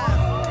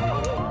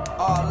alive.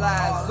 All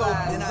lies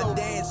open. Then I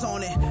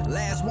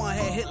Cause one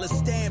had Hitler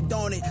stamped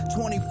on it.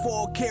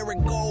 24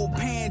 karat gold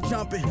pan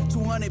jumping.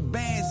 200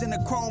 bands in the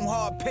chrome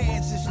hard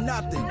pants is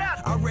nothing.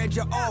 I read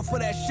your offer,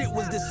 that shit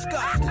was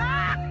disgusting.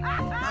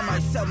 I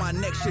might sell my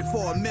next shit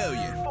for $1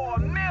 million.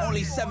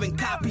 Only 7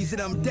 copies of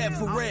them dead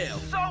for real.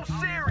 So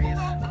serious.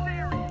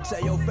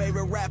 Tell your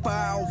favorite rapper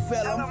I don't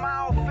feel him.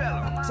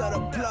 Tell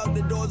the plug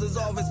the doors is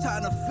off, it's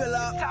time to fill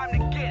up. Time to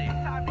get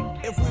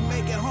it. If we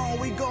make it home,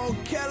 we gon'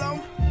 kill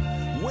him.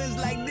 Wins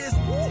like this,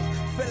 woo.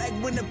 Feel like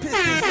when the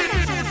Pistons hit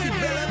Chauncey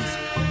Billups.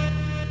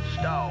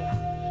 Stove.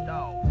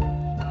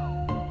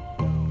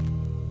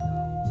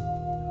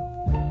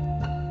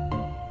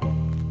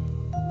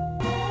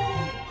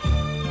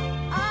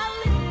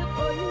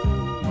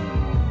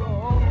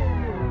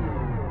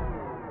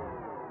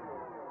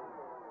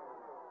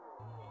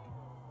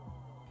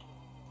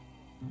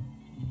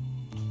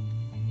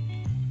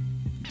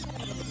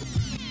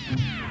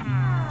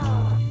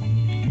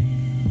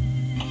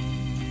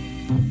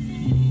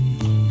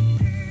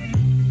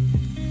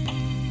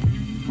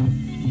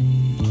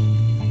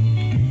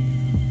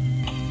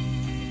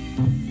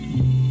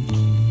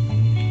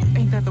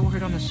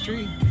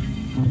 Street.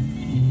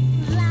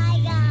 It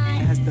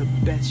has the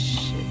best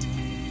shit.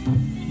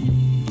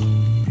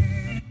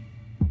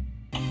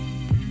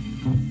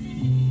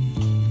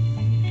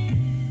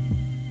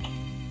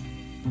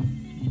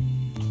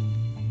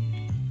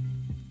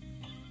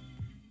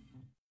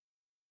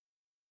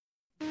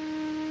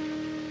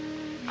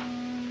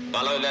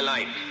 Follow the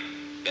light.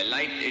 The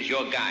light is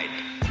your guide.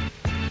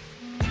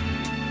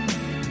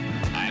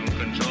 I'm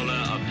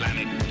controller of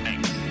Planet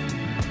X.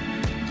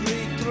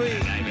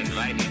 3-3. And I've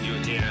invited you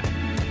here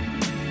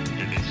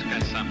to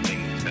discuss something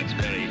that's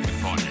very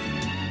important.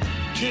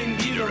 King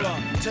Ghidorah,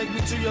 take me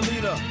to your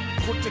leader.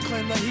 Quick to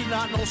claim that he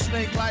not no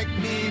snake like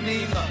me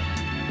neither.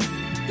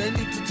 They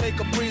need to take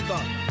a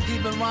breather. He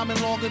been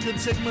rhyming longer than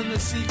Tigman the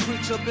Sea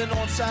Creature. Been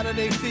on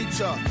Saturday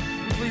feature.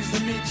 Pleased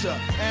to meet ya.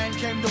 And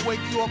came to wake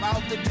you up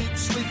out the deep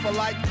sleeper.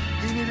 Like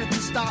he needed to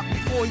stop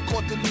before he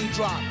caught the knee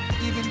drop.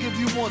 Even give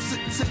you more sit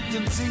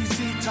than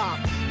ZZ Top.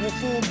 When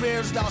full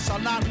bears thou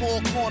shalt not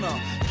more corner.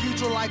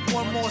 Ghidra like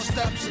one more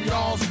steps and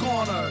y'all's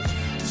corners.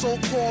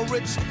 So-called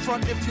rich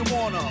front if you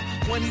wanna.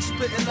 When he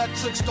spit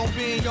electrics, don't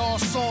be in y'all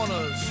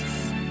saunas.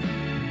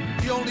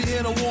 He only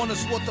here to warn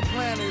us what the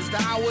plan is.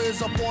 The hour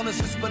is up on us,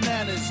 it's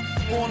bananas.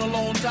 Born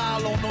alone, die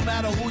alone, no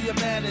matter who your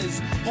man is.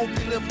 Hope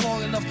he live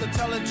long enough to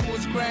tell it to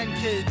his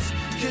grandkids.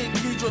 King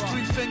Ghidra,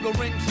 3-finger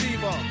ring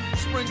fever.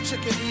 Spring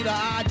chicken eater,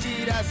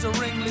 ID'd as the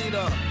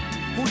ringleader.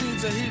 Who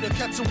needs a heater?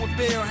 Catch him with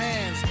bare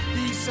hands.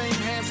 These same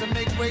hands that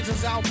make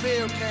razors out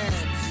beer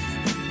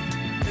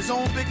cans. His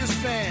own biggest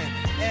fan.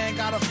 And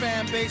got a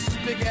fan base as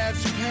big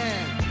as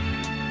Japan.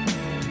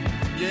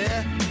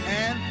 Yeah,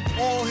 and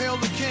all hail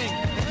the king.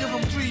 And give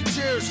him 3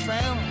 cheers,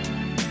 fam.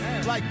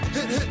 Like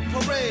hit, hit,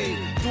 parade.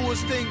 Do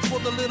his thing for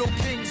the little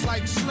kings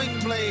like Sling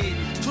Blade.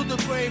 To the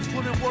grave,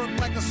 put in work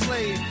like a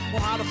slave.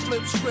 On how to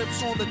flip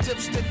scripts on the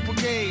dipstick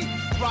brigade.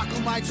 Rock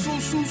him like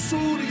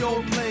the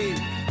old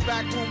blade.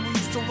 Back when we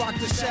used to rock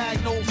the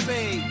shag, no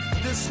fade.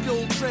 This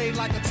skilled trade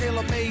like a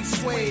tailor-made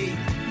suede.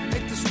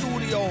 Hit the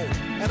studio,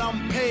 and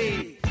I'm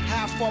paid.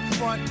 Half up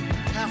front,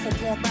 half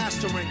upon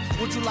mastering.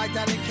 Would you like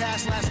that in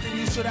cash? Last thing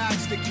you should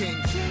ask the king.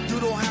 You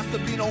don't have to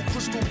be no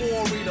crystal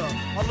ball reader.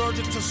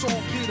 Allergic to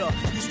saltpeter,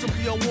 used to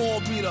be a wall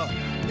beater.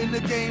 In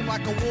the game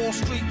like a Wall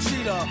Street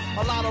cheater.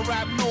 A lot of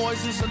rap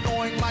noise is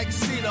annoying like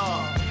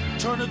cedar.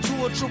 Turn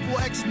into a triple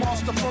X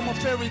monster from a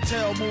fairy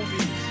tale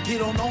movie. He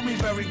don't know me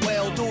very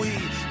well, do he?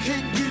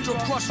 King Ghidra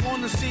crushed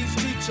on the seas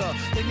teacher.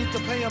 They need to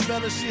pay him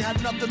better, she had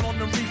nothing on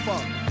the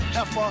reefer.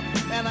 Heifer,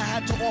 and I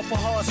had to offer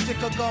her a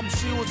stick of gum.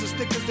 She was as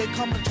thick as they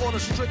come and taught a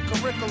strict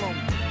curriculum,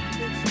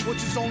 which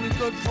is only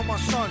good for my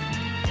son.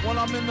 When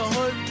I'm in the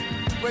hood,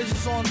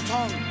 razors on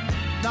tongue.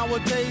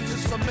 Nowadays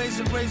it's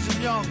amazing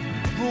raising young.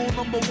 Rule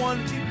number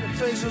 1, keep your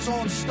phasers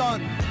on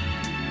stun.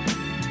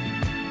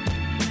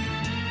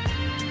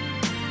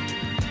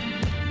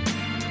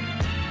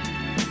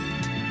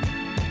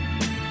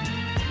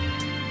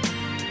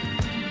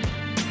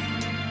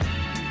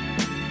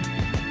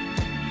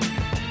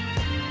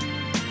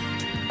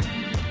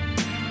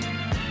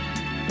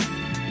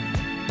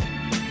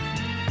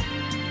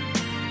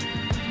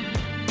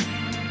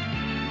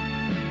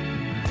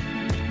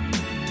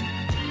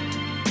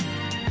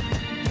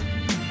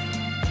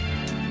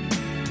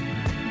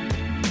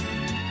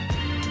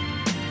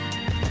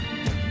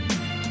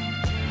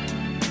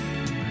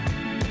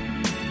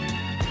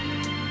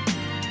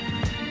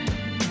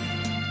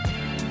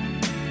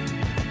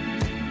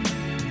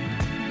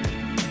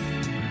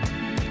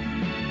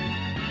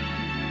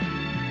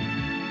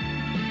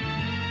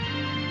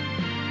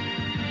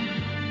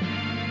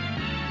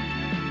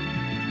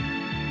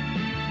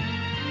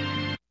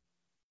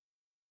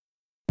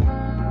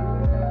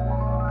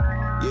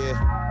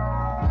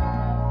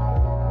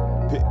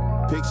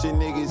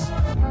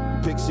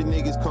 Picture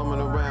niggas coming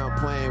around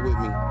playing with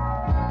me,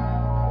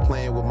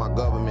 playing with my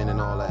government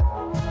and all that.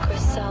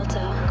 Griselda,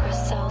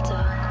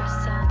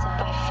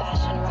 by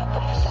Fashion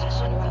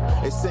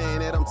Rap. saying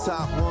that I'm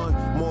top one,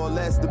 more or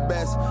less the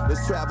best.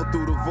 Let's travel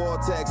through the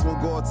vortex when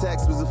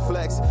Gore-Tex was a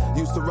flex.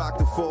 Used to rock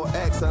the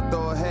 4X, I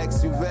throw a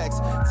hex, you vex.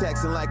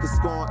 Texting like a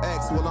scorn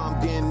X, well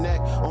I'm getting neck.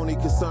 Only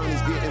concern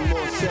is getting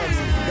more checks.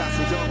 Got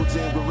some jungle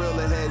gym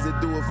gorilla heads that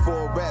do it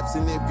 4 reps.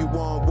 And if you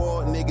want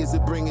war, niggas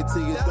that bring it to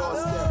your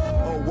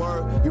doorstep. Oh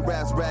word, your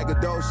rap's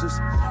braggadocious.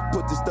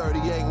 Put this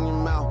 38 in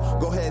your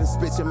mouth, go ahead and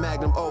spit your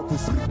magnum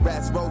opus.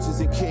 Rats, roaches,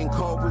 and king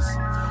cobras.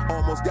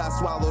 Almost got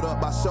swallowed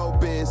up by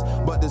showbiz,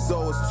 but the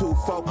zoo is too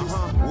focused.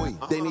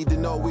 They need to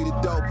know we the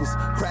dopest.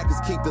 Crackers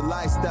keep the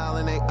lifestyle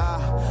in their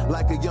eye,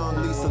 like a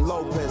young Lisa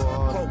Lopez.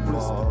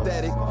 Hopeless,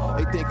 pathetic.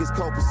 They think it's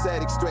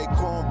copacetic. Straight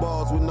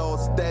cornballs with no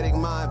aesthetic.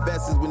 My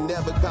investors would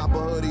never cop a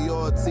hoodie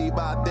or a tee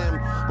by them.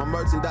 My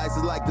merchandise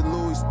is like the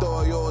Louis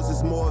store. Yours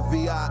is more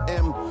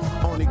VIM.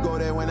 Only go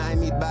there when I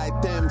need buy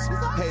thems.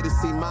 Hate to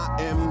see my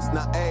M's.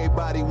 Not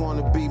everybody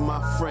wanna be my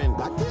friend.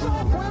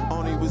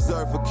 Only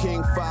reserved for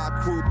King 5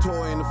 crew,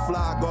 toy and the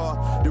fly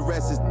guard. The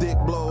rest is dick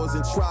blowers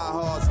and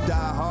tryhards.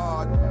 Die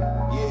hard.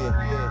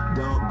 Yeah,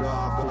 dump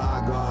guard,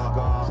 fly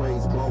guard.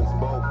 Praise both.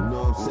 You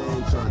know what I'm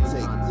saying? Trying to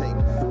take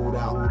food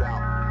out.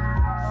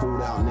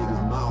 Food out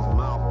niggas'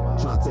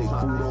 mouth. Trying to take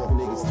food off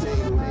niggas'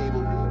 table.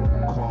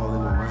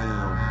 Calling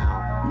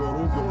around. Yo,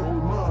 don't fuck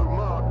with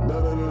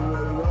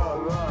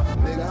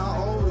nigga,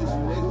 how old is you,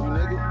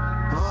 nigga?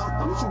 Huh?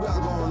 What you got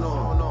going on?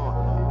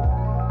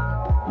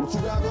 What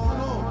you got going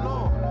on?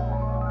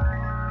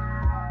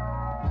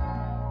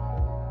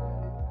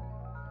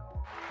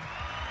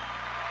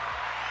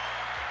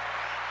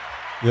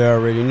 You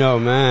already know,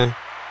 man.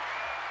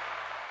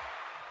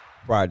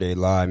 Friday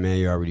Live, man.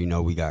 You already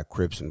know we got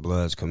Crips and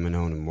Bloods coming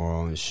on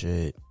tomorrow and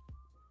shit.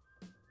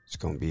 It's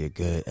gonna be a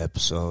good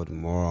episode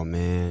tomorrow,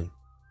 man.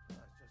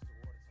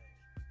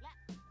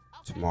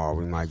 Tomorrow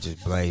we might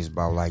just blaze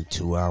about like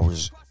 2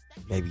 hours,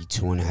 maybe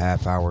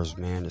 2.5 hours,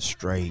 man,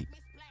 straight.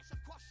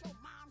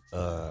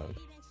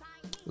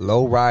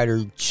 Low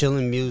rider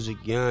chilling music,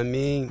 you know what I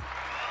mean?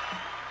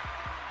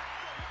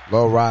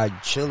 Low ride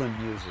chilling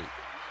music.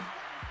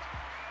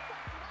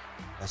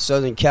 That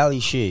Southern Cali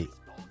shit.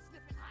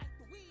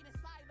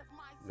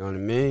 You know what I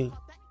mean?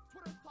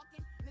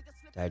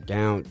 That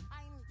down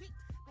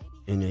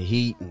in the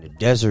heat, in the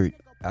desert,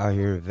 out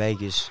here in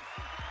Vegas.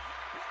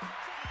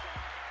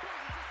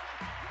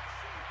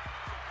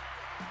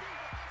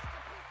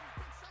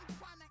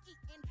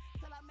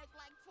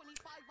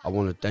 I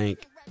want to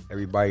thank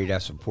everybody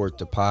that supports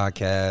the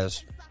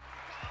podcast.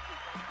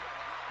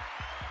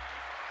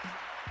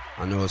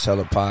 I know it's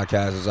hella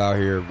podcasters out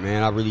here,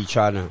 man. I really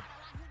try to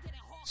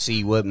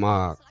see what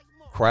my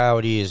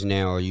crowd is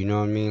now. You know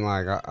what I mean?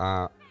 Like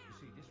I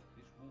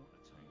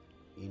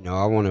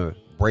want to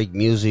break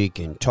music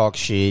and talk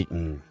shit,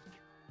 and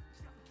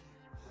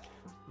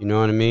you know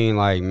what I mean?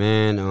 Like,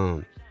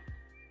 man,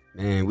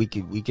 we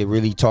could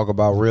really talk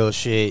about real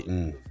shit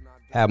and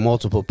have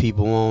multiple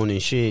people on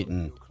and shit.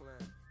 And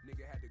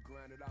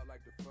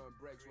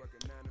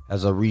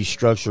as I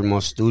restructure my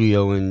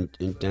studio and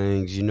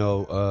things,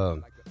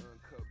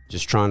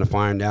 just trying to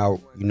find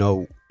out,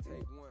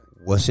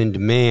 what's in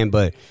demand.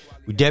 But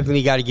we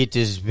definitely got to get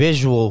this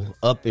visual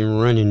up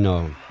and running,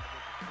 though.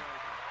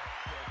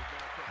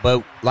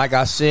 But like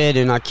I said,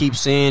 and I keep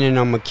saying, and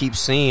I'm gonna keep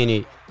saying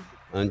it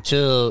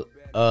until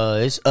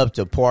it's up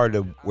to par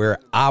of where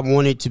I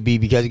want it to be,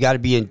 because it got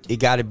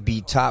to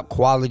be top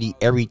quality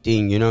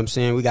everything. You know what I'm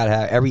saying? We got to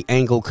have every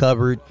angle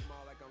covered,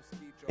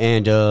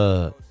 and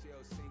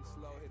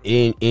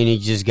it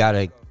just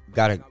gotta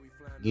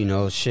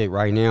shit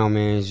right now,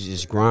 man. It's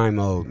just grind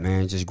mode,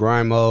 man. Just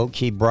grind mode.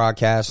 Keep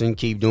broadcasting.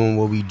 Keep doing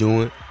what we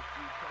doing.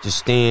 Just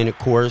stay in the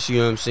course. You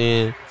know what I'm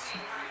saying?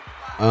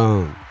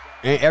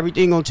 And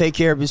everything gonna take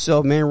care of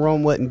itself, man.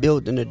 Rome wasn't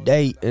built in a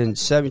day. And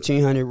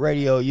 1700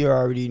 radio, you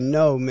already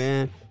know,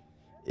 man.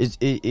 It's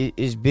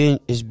been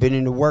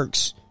in the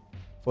works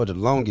for the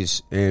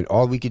longest, and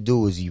all we could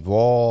do is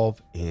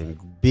evolve and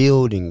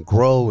build and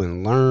grow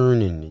and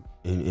learn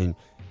and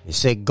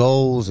set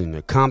goals and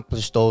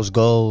accomplish those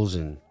goals.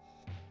 And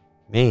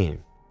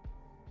man,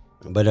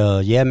 but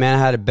yeah, man,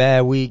 I had a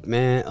bad week,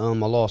 man. I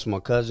lost my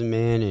cousin,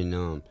 man,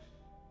 and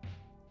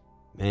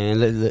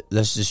man,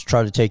 let's just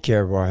try to take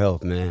care of our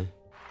health, man.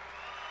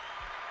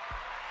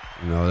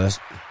 Let's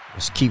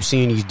keep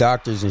seeing these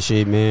doctors and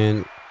shit,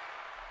 man,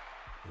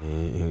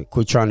 and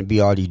quit trying to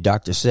be all these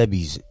Dr.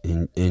 Sebbies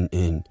and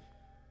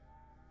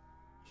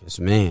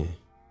just, man,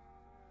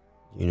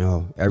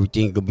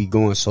 everything could be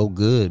going so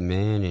good,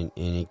 man, and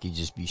it could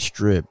just be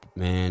stripped,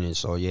 man. And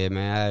so, yeah,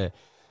 man,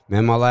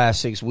 my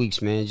last 6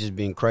 weeks, man, just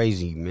been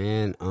crazy,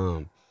 man.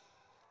 I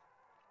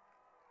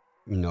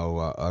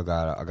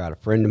got a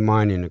friend of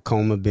mine in a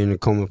coma, been in a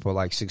coma for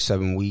like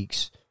 6-7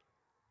 weeks.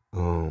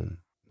 My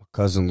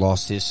cousin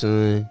lost his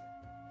son,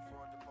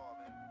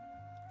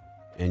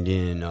 and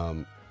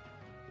then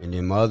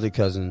my other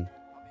cousin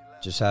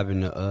just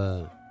happened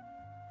to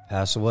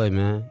pass away,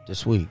 man,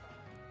 this week.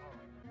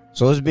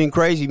 So it's been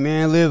crazy,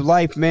 man. Live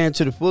life, man,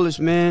 to the fullest,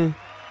 man.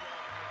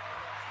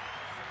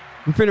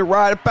 We finna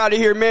ride up out of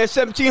here, man.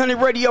 1700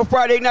 Radio,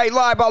 Friday Night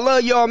Live. I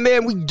love y'all,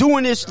 man. We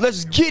doing this.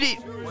 Let's get it.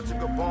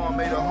 on,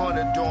 made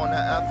 100 during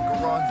that Africa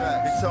run.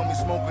 They tell me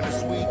smoking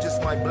this weed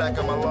just might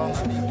blacken my lungs.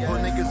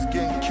 But niggas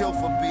getting killed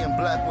for being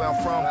black where I'm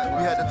from.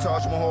 We had the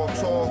Taj Mahal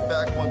tall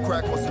back when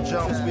crack was the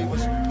jumps. We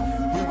was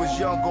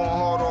young, going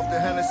hard off the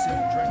Hennessy.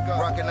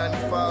 Rockin'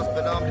 95s,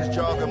 but I'm just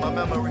jogging my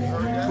memory.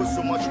 Put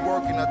so much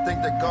work and I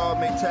think that God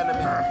may tell me.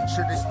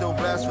 Should they still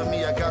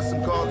blaspheme? I got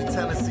some godly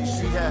tendencies.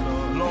 She had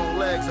long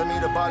legs, I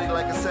mean a body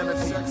like a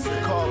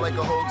centipede. Car like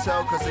a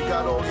hotel, cause it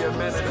got all the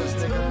amenities,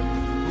 nigga.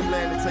 We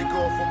land and take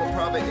off from a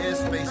private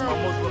airspace. My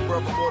Muslim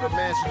brother bought a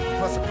mansion,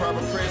 plus a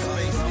private prayer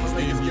space. These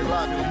niggas get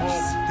locked from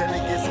home, then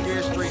they get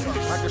scared straight.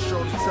 I can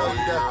surely tell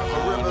you that the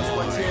rivers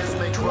where tears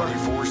make run.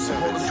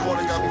 Holy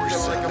water got me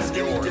feeling like I'm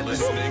skinny dipping.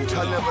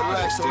 I never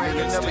lack, so they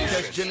can never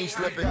catch Jimmy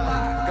slipping.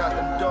 Got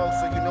them dogs,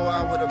 so you know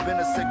I would have been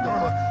a victim.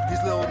 But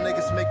these little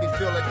niggas make me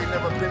feel like they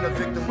never been a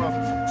victim of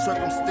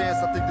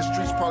circumstance. I think the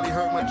streets probably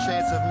hurt my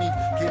chance of me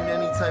getting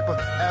any type of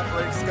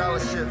athletic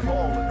scholarship.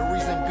 The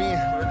reason being,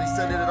 they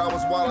said that I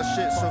was wild as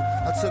shit. So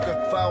I took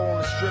a foul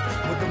on the strip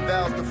with them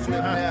vows to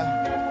flip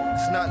now.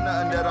 It's not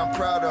nothing that I'm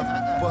proud of,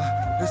 but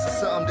this is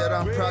something that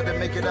I'm proud to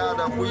make it out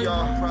of. We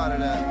are proud of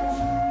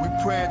that. We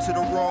praying to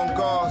the wrong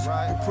gods.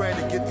 We praying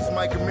to get these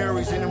Micah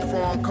Marys in them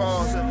foreign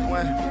cars.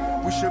 When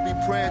we should be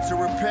praying to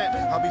repent.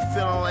 I'll be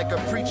feeling like a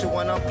preacher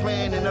when I'm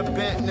playing in a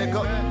bent,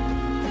 nigga.